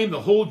don't blame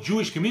the whole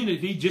Jewish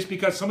community just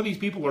because some of these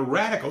people are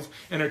radicals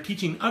and are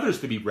teaching others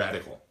to be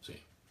radical.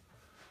 See,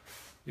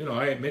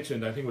 I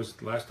mentioned, I think it was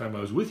the last time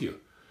I was with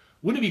you,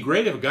 wouldn't it be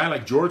great if a guy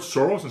like George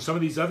Soros and some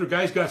of these other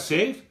guys got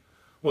saved?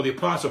 Well, the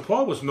Apostle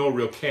Paul was no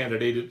real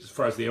candidate as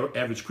far as the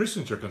average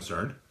Christians are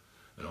concerned,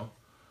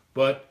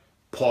 but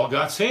Paul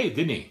got saved,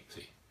 didn't he?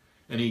 See,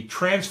 and he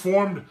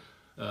transformed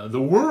the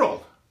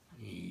world.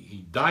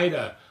 He died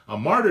a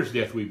martyr's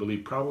death, we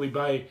believe, probably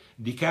by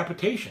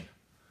decapitation.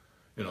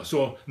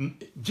 So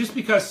just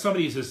because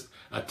somebody is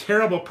a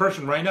terrible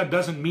person right now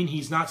doesn't mean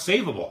he's not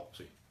savable.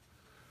 See,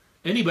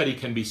 anybody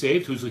can be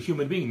saved who's a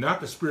human being,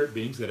 not the spirit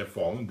beings that have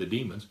fallen, the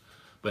demons,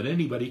 but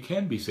anybody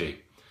can be saved.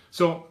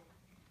 So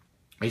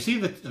you see,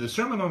 the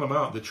Sermon on the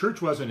Mount, the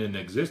church wasn't in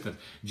existence.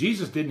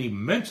 Jesus didn't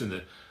even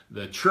mention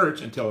the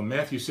church until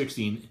Matthew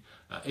 16,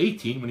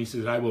 18, when he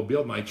says, I will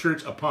build my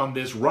church upon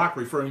this rock,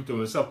 referring to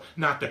himself,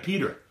 not to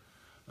Peter.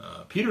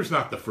 Peter's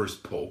not the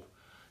first pope.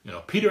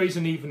 Peter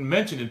isn't even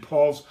mentioned in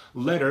Paul's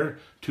letter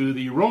to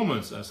the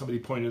Romans. Somebody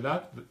pointed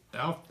out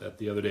that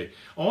the other day.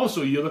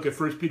 Also, you look at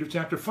 1 Peter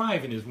chapter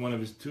 5 in one of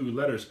his two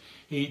letters.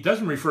 He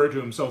doesn't refer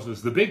to himself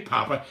as the big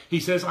papa.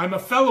 He says, I'm a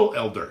fellow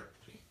elder.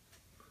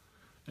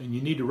 And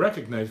you need to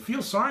recognize,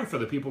 feel sorry for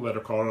the people that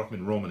are caught up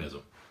in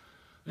Romanism.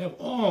 They have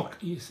all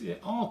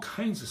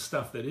kinds of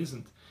stuff that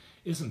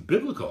isn't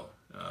biblical.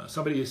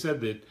 Somebody has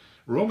said that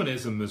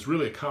Romanism is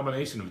really a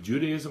combination of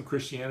Judaism,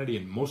 Christianity,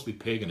 and mostly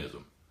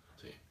paganism.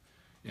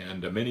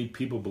 And many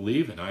people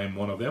believe, and I am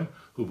one of them,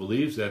 who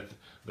believes that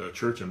the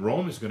church in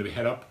Rome is going to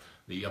head up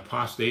the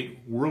apostate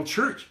world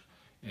church.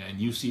 And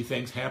you see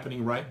things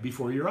happening right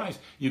before your eyes.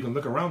 You can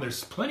look around.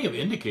 There's plenty of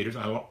indicators.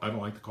 I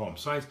don't like to call them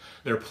signs.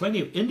 There are plenty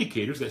of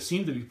indicators that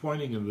seem to be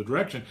pointing in the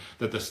direction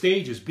that the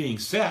stage is being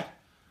set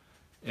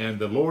and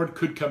the Lord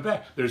could come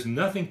back. There's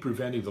nothing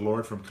preventing the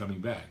Lord from coming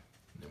back.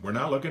 We're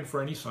not looking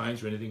for any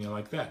signs or anything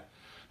like that.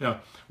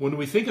 Now, when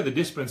we think of the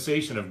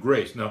dispensation of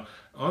grace, now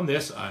on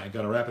this, I'm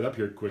going to wrap it up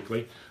here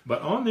quickly,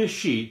 but on this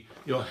sheet,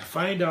 you'll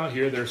find out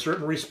here there are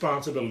certain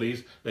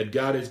responsibilities that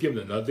God has given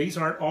them. Now, these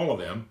aren't all of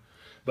them,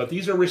 but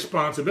these are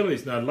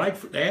responsibilities. Now, I'd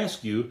like to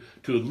ask you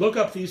to look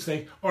up these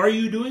things. Are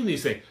you doing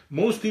these things?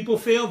 Most people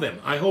fail them.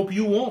 I hope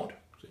you won't.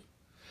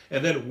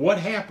 And then what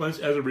happens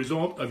as a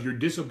result of your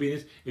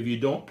disobedience if you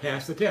don't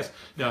pass the test?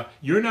 Now,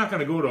 you're not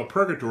going to go to a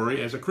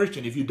purgatory as a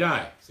Christian if you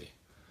die. See,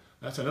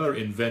 that's another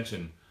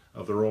invention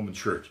of the Roman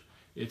Church.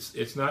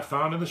 It's not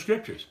found in the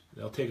Scriptures.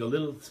 They'll take a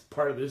little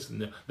part of this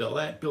and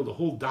they'll build a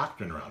whole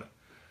doctrine around it.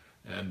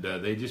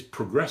 And they just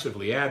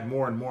progressively add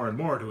more and more and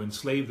more to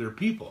enslave their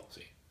people.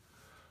 See,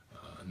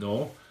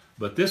 no,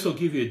 but this will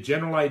give you a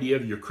general idea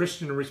of your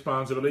Christian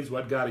responsibilities,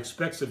 what God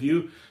expects of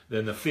you,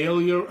 then the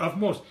failure of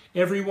most.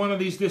 Every one of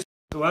these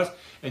to us,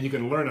 and you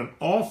can learn an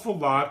awful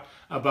lot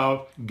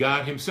about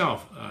God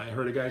himself. I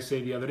heard a guy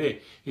say the other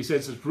day, he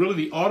says it's really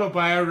the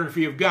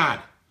autobiography of God.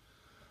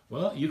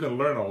 Well, you can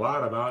learn a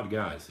lot about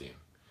God, see.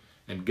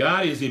 And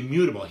God is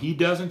immutable. He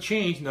doesn't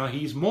change. Now,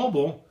 he's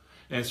mobile,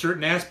 and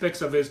certain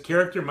aspects of his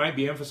character might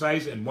be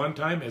emphasized at one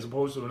time as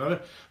opposed to another,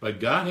 but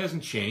God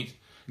hasn't changed.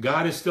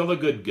 God is still a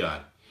good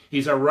God.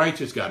 He's a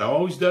righteous God,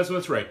 always does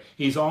what's right.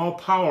 He's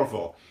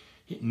all-powerful.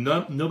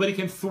 Nobody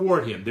can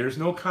thwart him. There's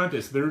no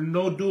contest. There's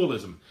no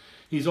dualism.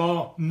 He's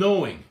all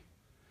knowing.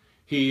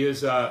 He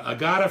is a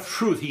God of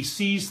truth. He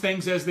sees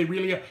things as they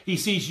really are. He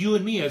sees you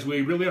and me as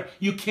we really are.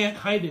 You can't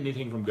hide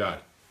anything from God.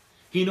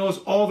 He knows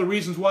all the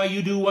reasons why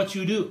you do what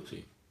you do.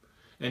 See?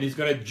 And he's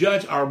going to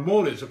judge our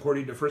motives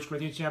according to 1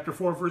 Corinthians chapter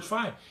 4, verse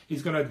 5.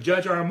 He's going to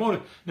judge our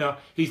motive. Now,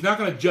 he's not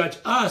going to judge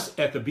us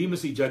at the Bema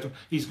Seat judgment.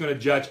 He's going to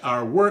judge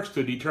our works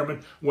to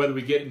determine whether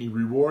we get any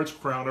rewards,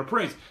 crown, or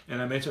praise.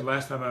 And I mentioned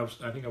last time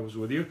I think I was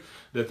with you,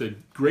 that the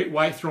great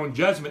white throne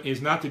judgment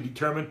is not to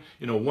determine,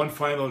 one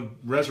final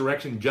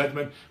resurrection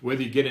judgment,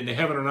 whether you get into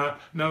heaven or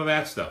not. None of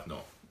that stuff,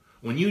 no.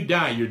 When you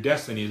die, your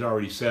destiny is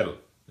already settled.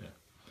 Yeah.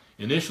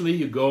 Initially,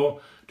 you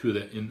go to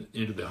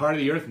into the heart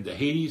of the earth, into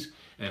Hades,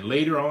 and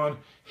later on,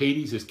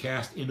 Hades is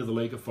cast into the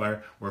lake of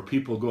fire where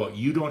people go.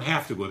 You don't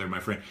have to go there, my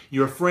friend.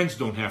 Your friends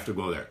don't have to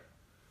go there.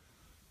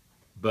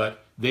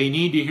 But they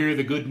need to hear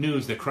the good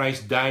news that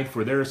Christ died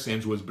for their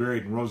sins, was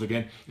buried, and rose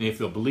again. And if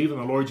they'll believe in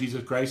the Lord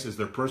Jesus Christ as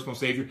their personal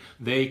Savior,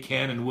 they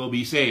can and will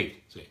be saved.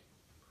 See,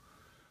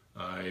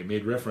 I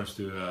made reference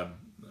to an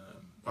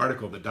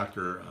article that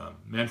Dr.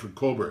 Manfred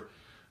Kober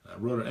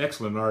wrote, an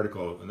excellent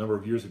article a number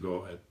of years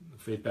ago at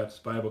Faith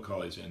Baptist Bible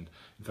College. And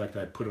in fact,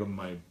 I put it on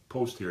my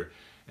post here.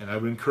 And I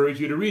would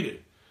encourage you to read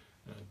it.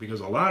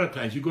 Because a lot of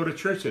times you go to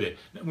church today.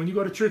 When you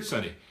go to church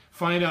Sunday,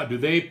 find out, do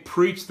they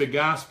preach the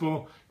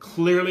gospel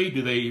clearly?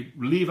 Do they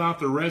leave out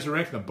the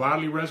resurrection, the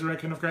bodily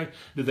resurrection of Christ?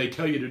 Do they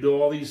tell you to do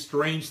all these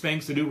strange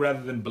things to do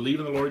rather than believe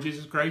in the Lord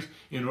Jesus Christ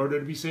in order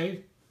to be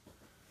saved?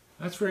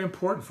 That's very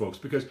important, folks,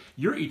 because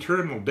your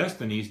eternal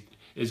destiny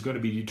is going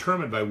to be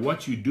determined by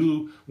what you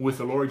do with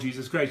the Lord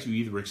Jesus Christ. You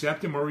either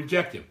accept him or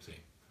reject him. See?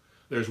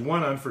 There's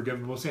one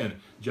unforgivable sin.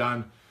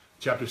 John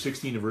chapter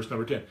 16 and verse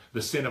number 10.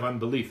 The sin of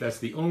unbelief. That's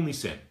the only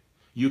sin.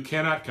 You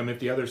cannot commit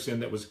the other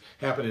sin that was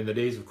happened in the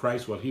days of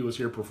Christ while he was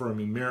here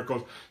performing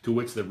miracles, to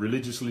which the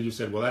religious leaders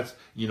said, well, that's,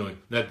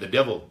 that the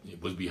devil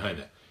was behind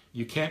that.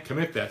 You can't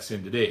commit that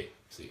sin today.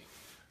 See,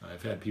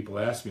 I've had people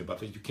ask me about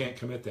that. You can't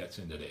commit that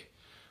sin today.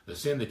 The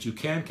sin that you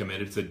can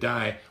commit is to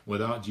die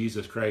without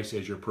Jesus Christ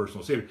as your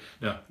personal Savior.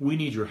 Now, we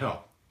need your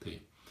help.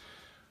 See,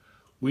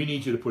 we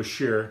need you to push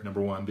share,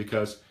 number one,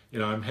 because,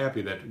 I'm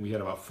happy that we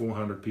had about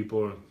 400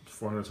 people,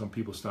 400 some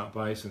people stop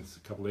by since a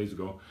couple days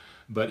ago.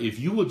 But if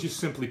you will just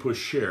simply push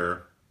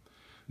share,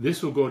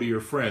 this will go to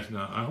your friends.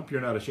 Now, I hope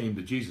you're not ashamed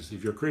of Jesus.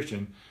 If you're a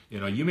Christian,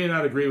 you may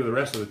not agree with the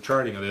rest of the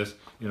charting of this,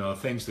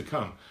 things to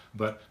come.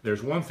 But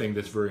there's one thing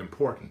that's very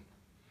important,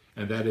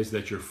 and that is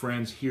that your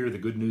friends hear the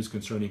good news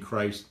concerning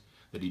Christ,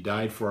 that he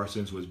died for our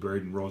sins, was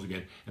buried, and rose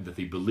again, and that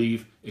they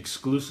believe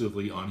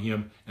exclusively on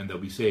him, and they'll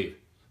be saved.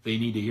 They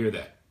need to hear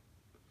that.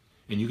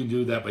 And you can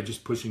do that by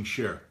just pushing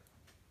share.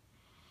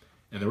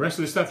 And the rest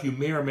of the stuff, you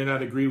may or may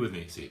not agree with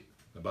me, see,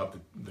 about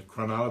the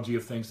chronology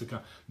of things to come.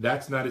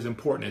 That's not as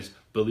important as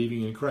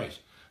believing in Christ.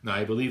 Now,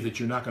 I believe that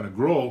you're not going to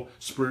grow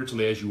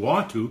spiritually as you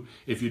ought to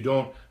if you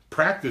don't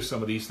practice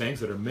some of these things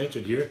that are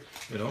mentioned here.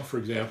 For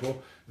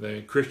example,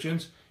 the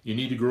Christians, you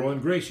need to grow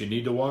in grace. You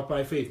need to walk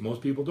by faith.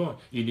 Most people don't.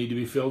 You need to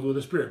be filled with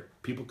the Spirit.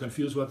 People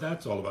confuse what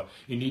that's all about.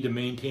 You need to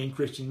maintain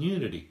Christian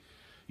unity.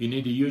 You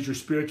need to use your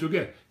spiritual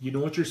gift. You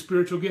know what your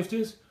spiritual gift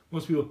is?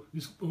 Most people,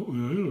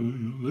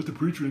 let the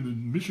preacher and the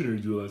missionary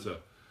do all that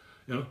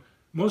stuff.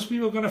 Most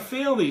people are going to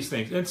fail these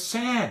things. It's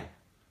sad.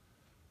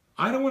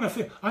 I don't want to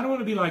fail. I don't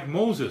want to be like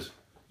Moses.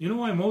 You know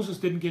why Moses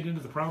didn't get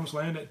into the promised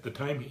land at the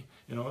time,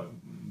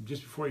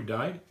 just before he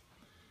died?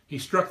 He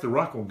struck the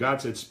rock when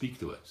God said, speak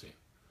to it. See?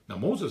 Now,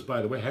 Moses,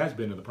 by the way, has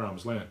been in the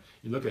promised land.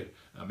 You look at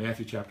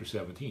Matthew chapter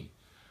 17.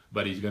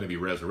 But he's going to be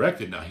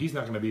resurrected. Now, he's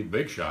not going to be the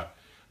big shot.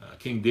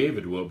 King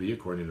David will be,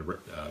 according to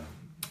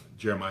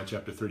Jeremiah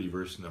chapter 30,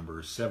 verse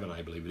number 7,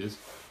 I believe it is.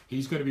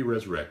 He's going to be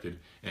resurrected,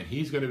 and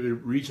he's going to be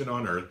reaching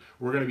on earth.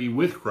 We're going to be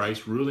with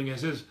Christ, ruling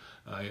as his,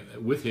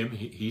 with him.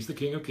 He's the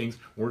King of Kings.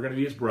 We're going to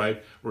be his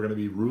bride. We're going to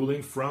be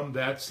ruling from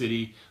that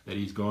city that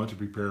he's going to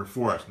prepare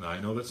for us. Now, I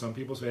know that some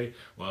people say,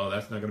 well,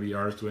 that's not going to be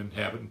ours to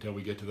inhabit until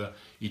we get to the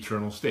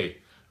eternal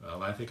state.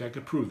 Well, I think I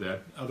could prove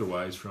that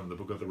otherwise from the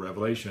book of the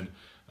Revelation,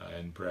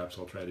 and perhaps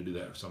I'll try to do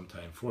that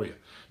sometime for you.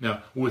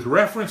 Now, with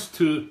reference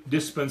to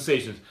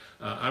dispensations,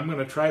 I'm going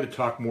to try to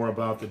talk more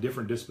about the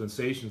different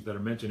dispensations that are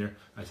mentioned here.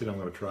 I said I'm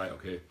going to try,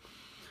 okay?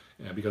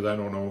 Because I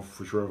don't know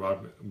for sure if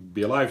I'll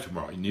be alive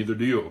tomorrow. Neither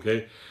do you,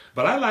 okay?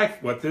 But I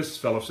like what this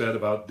fellow said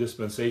about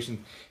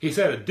dispensation. He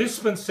said a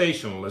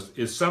dispensationalist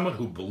is someone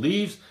who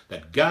believes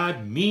that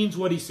God means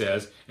what he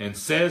says and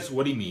says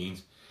what he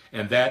means,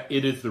 and that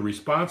it is the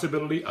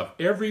responsibility of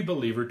every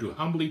believer to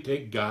humbly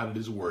take God at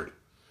his word.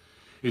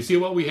 You see,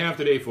 what we have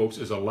today, folks,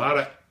 is a lot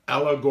of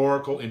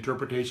allegorical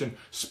interpretation,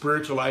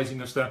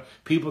 spiritualizing of stuff.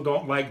 People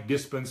don't like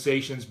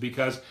dispensations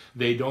because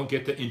they don't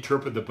get to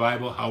interpret the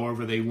Bible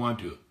however they want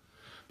to.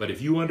 But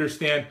if you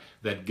understand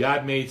that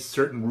God made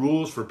certain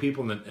rules for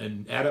people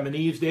in Adam and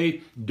Eve's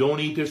day,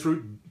 don't eat this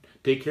fruit,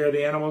 take care of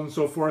the animals and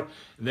so forth.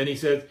 And then he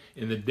said,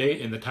 in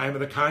the time of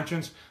the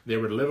conscience, they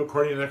were to live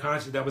according to their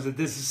conscience. That was a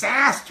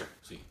disaster.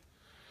 See,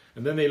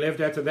 And then they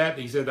lived after that.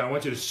 He said, I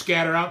want you to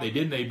scatter out. They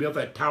didn't. They built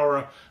that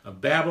Tower of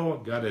Babel.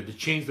 God had to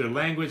change their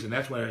language, and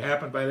that's when it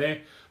happened, by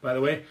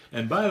the way.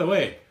 And by the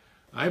way,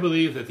 I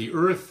believe that the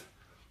earth,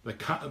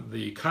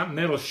 the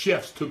continental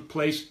shifts took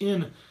place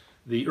in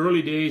the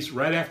early days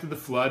right after the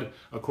flood,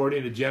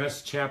 according to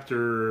Genesis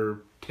chapter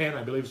 10,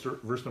 I believe it's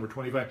verse number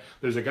 25.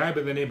 There's a guy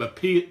by the name of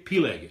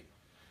Peleg.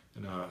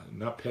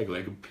 Not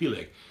Peg-leg,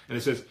 Peleg. And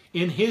it says,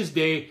 in his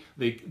day,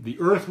 the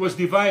earth was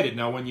divided.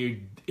 Now, when you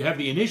have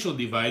the initial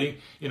dividing,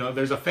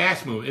 there's a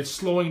fast move. It's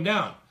slowing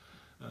down.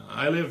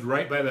 I lived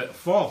right by the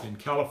fault in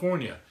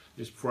California,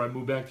 just before I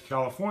moved back to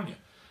California.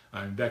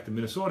 I'm back to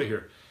Minnesota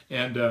here.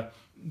 And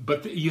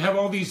but you have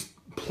all these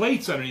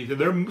plates underneath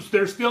it.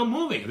 They're still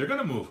moving. They're going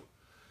to move.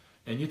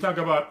 And you talk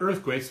about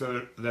earthquakes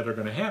that are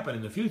going to happen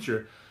in the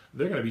future.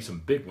 There are going to be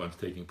some big ones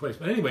taking place.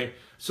 But anyway,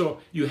 so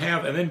you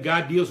have, and then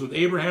God deals with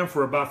Abraham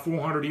for about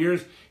 400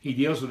 years. He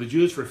deals with the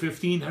Jews for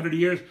 1,500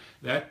 years.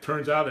 That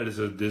turns out it is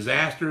a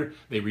disaster.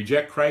 They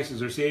reject Christ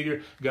as their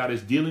Savior. God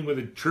is dealing with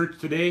the church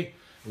today,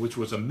 which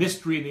was a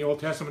mystery in the Old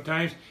Testament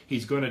times.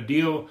 He's going to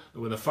deal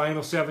with the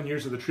final 7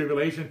 years of the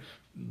tribulation,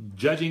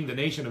 judging the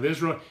nation of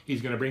Israel.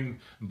 He's going to bring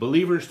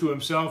believers to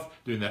himself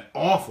during that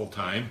awful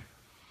time,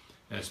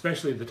 and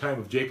especially at the time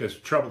of Jacob's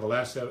trouble, the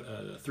last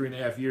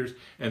 3.5 years.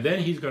 And then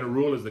he's going to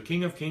rule as the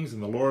King of Kings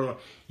and the Lord of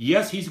Lords.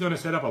 Yes, he's going to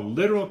set up a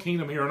literal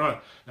kingdom here on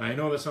earth. And I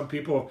know that some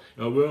people,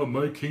 well,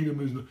 my kingdom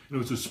is,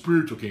 it's a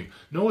spiritual kingdom.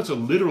 No, it's a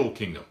literal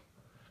kingdom,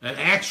 an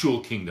actual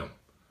kingdom.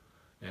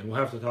 And we'll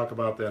have to talk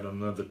about that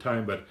another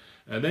time.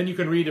 And then you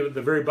can read at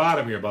the very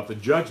bottom here about the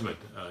judgment.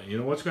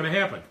 What's going to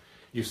happen.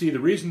 You see, the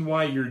reason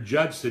why you're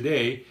judged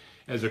today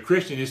as a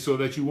Christian is so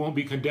that you won't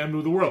be condemned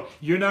with the world.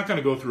 You're not going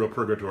to go through a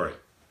purgatory.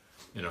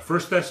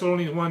 1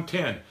 Thessalonians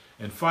 1:10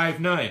 and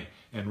 5:9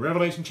 and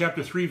Revelation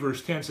chapter 3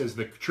 verse 10 says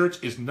the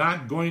church is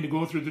not going to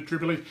go through the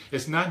tribulation.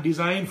 It's not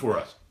designed for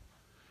us.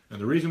 And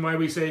the reason why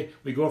we say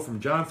we go from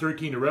John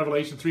 13 to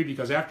Revelation 3,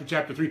 because after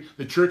chapter 3,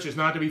 the church is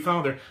not to be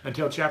found there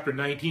until chapter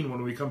 19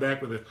 when we come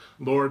back with the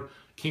Lord,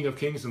 King of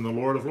Kings and the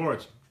Lord of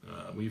Lords.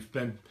 We've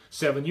spent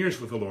 7 years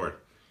with the Lord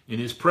in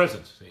his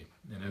presence. See?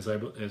 And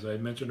as I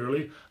mentioned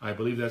earlier, I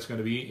believe that's going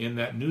to be in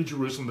that new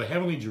Jerusalem, the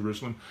heavenly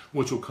Jerusalem,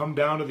 which will come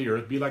down to the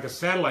earth, be like a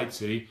satellite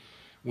city,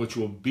 which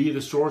will be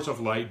the source of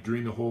light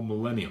during the whole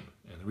millennium.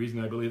 And the reason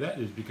I believe that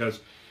is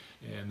because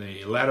in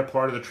the latter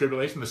part of the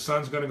tribulation, the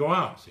sun's going to go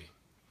out. See,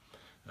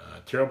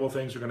 terrible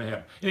things are going to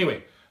happen.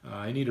 Anyway,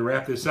 I need to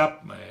wrap this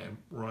up. I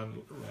ran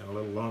a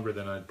little longer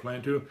than I'd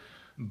planned to.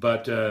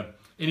 But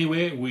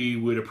anyway, we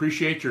would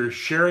appreciate your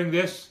sharing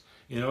this.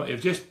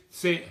 If just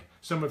say...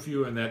 Some of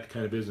you in that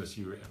kind of business,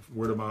 you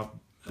word of mouth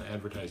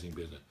advertising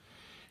business.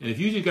 And if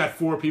you just got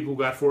 4 people who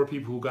got 4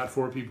 people who got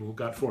 4 people who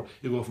got 4,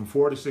 you go from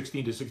 4 to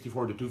 16 to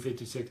 64 to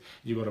 256,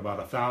 you go to about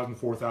 1,000,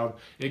 4,000,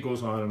 it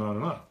goes on and on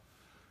and on.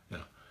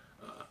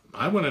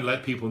 I want to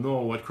let people know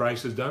what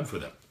Christ has done for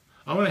them.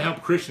 I want to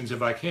help Christians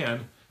if I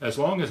can, as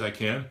long as I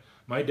can.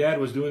 My dad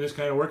was doing this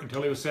kind of work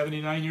until he was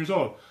 79 years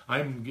old.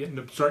 I'm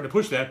starting to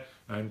push that.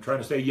 I'm trying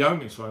to stay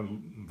young, and so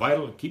I'm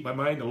vital and keep my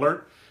mind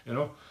alert,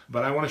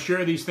 But I want to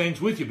share these things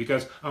with you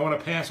because I want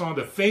to pass on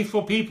to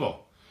faithful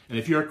people. And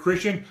if you're a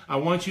Christian, I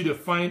want you to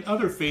find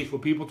other faithful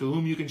people with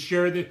whom you can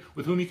share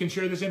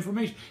this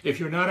information. If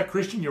you're not a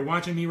Christian, you're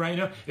watching me right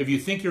now. If you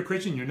think you're a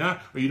Christian, you're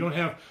not, or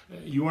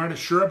you aren't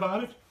sure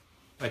about it.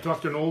 I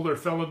talked to an older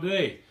fellow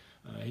today.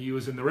 He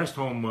was in the rest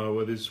home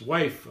with his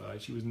wife.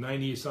 She was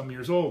 90-some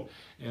years old.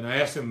 And I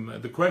asked him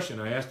the question.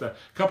 I asked a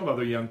couple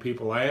other young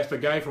people. I asked a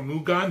guy from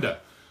Uganda.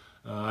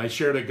 I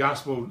shared a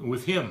gospel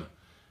with him.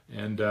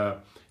 And,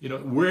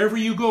 wherever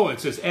you go, it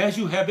says, as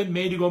you have been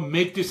made to go,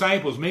 make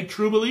disciples, make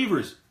true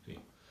believers. See?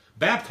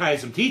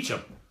 Baptize them, teach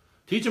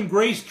them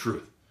grace,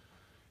 truth.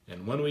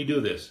 And when we do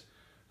this,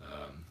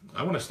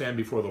 I want to stand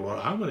before the Lord.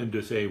 I want him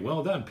to say,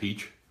 well done,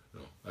 Peach.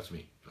 No, that's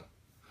me. No.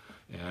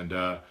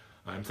 And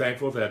I'm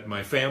thankful that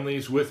my family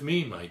is with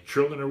me, my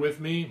children are with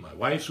me, my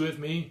wife's with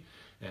me,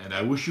 and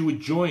I wish you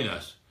would join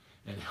us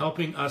in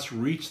helping us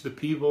reach the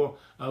people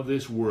of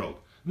this world.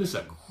 And this is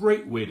a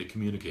great way to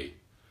communicate.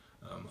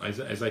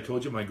 As I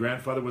told you, my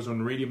grandfather was on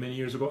the radio many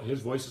years ago. His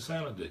voice is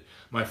silent today.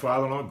 My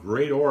father-in-law,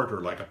 great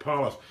orator like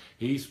Apollos,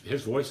 his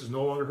voice is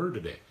no longer heard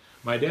today.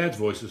 My dad's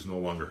voice is no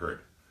longer heard.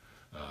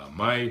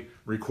 My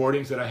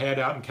recordings that I had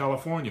out in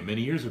California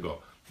many years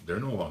ago, they're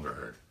no longer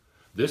heard.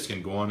 This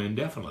can go on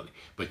indefinitely.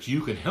 But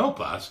you can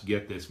help us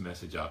get this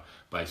message out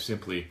by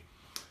simply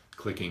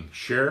clicking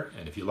share.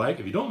 And if you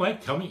don't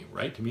like,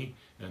 write to me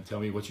and tell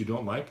me what you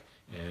don't like.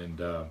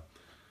 And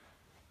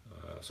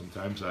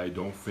sometimes I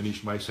don't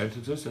finish my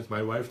sentences, as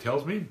my wife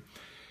tells me.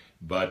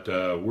 But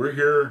we're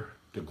here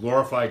to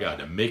glorify God,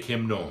 to make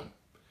him known.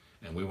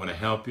 And we want to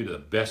help you the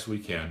best we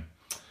can.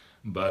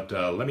 But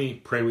let me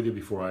pray with you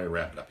before I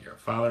wrap it up here.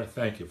 Father,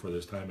 thank you for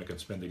this time I can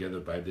spend together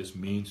by this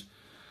means.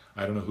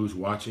 I don't know who's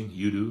watching.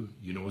 You do.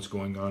 You know what's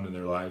going on in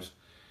their lives.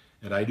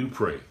 And I do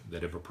pray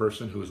that if a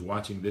person who is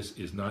watching this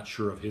is not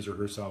sure of his or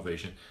her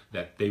salvation,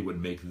 that they would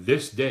make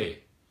this day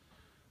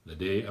the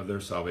day of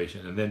their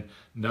salvation, and then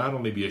not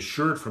only be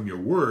assured from your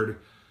word,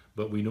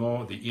 but we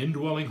know the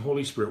indwelling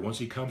Holy Spirit, once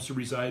he comes to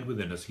reside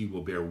within us, he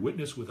will bear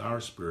witness with our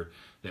spirit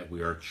that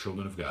we are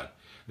children of God.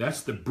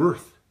 That's the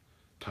birth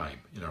time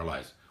in our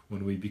lives,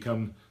 when we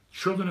become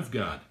children of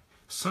God,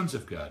 sons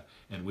of God,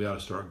 and we ought to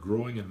start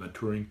growing and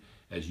maturing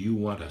as you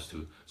want us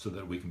to, so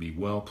that we can be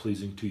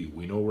well-pleasing to you.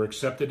 We know we're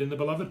accepted in the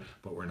beloved,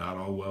 but we're not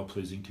all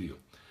well-pleasing to you.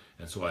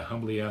 And so I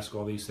humbly ask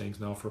all these things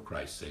now for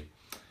Christ's sake.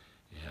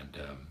 And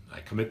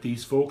I commit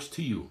these folks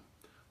to you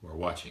who are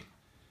watching,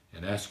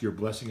 and ask your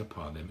blessing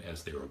upon them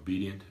as they are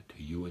obedient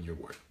to you and your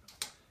word.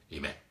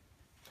 Amen.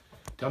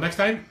 Till next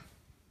time,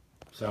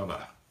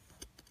 sayonara.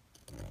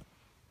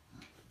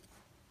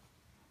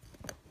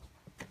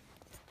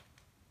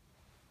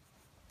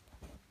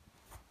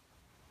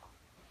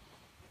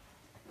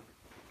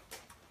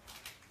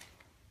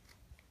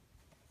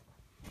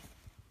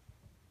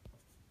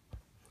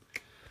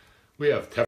 We have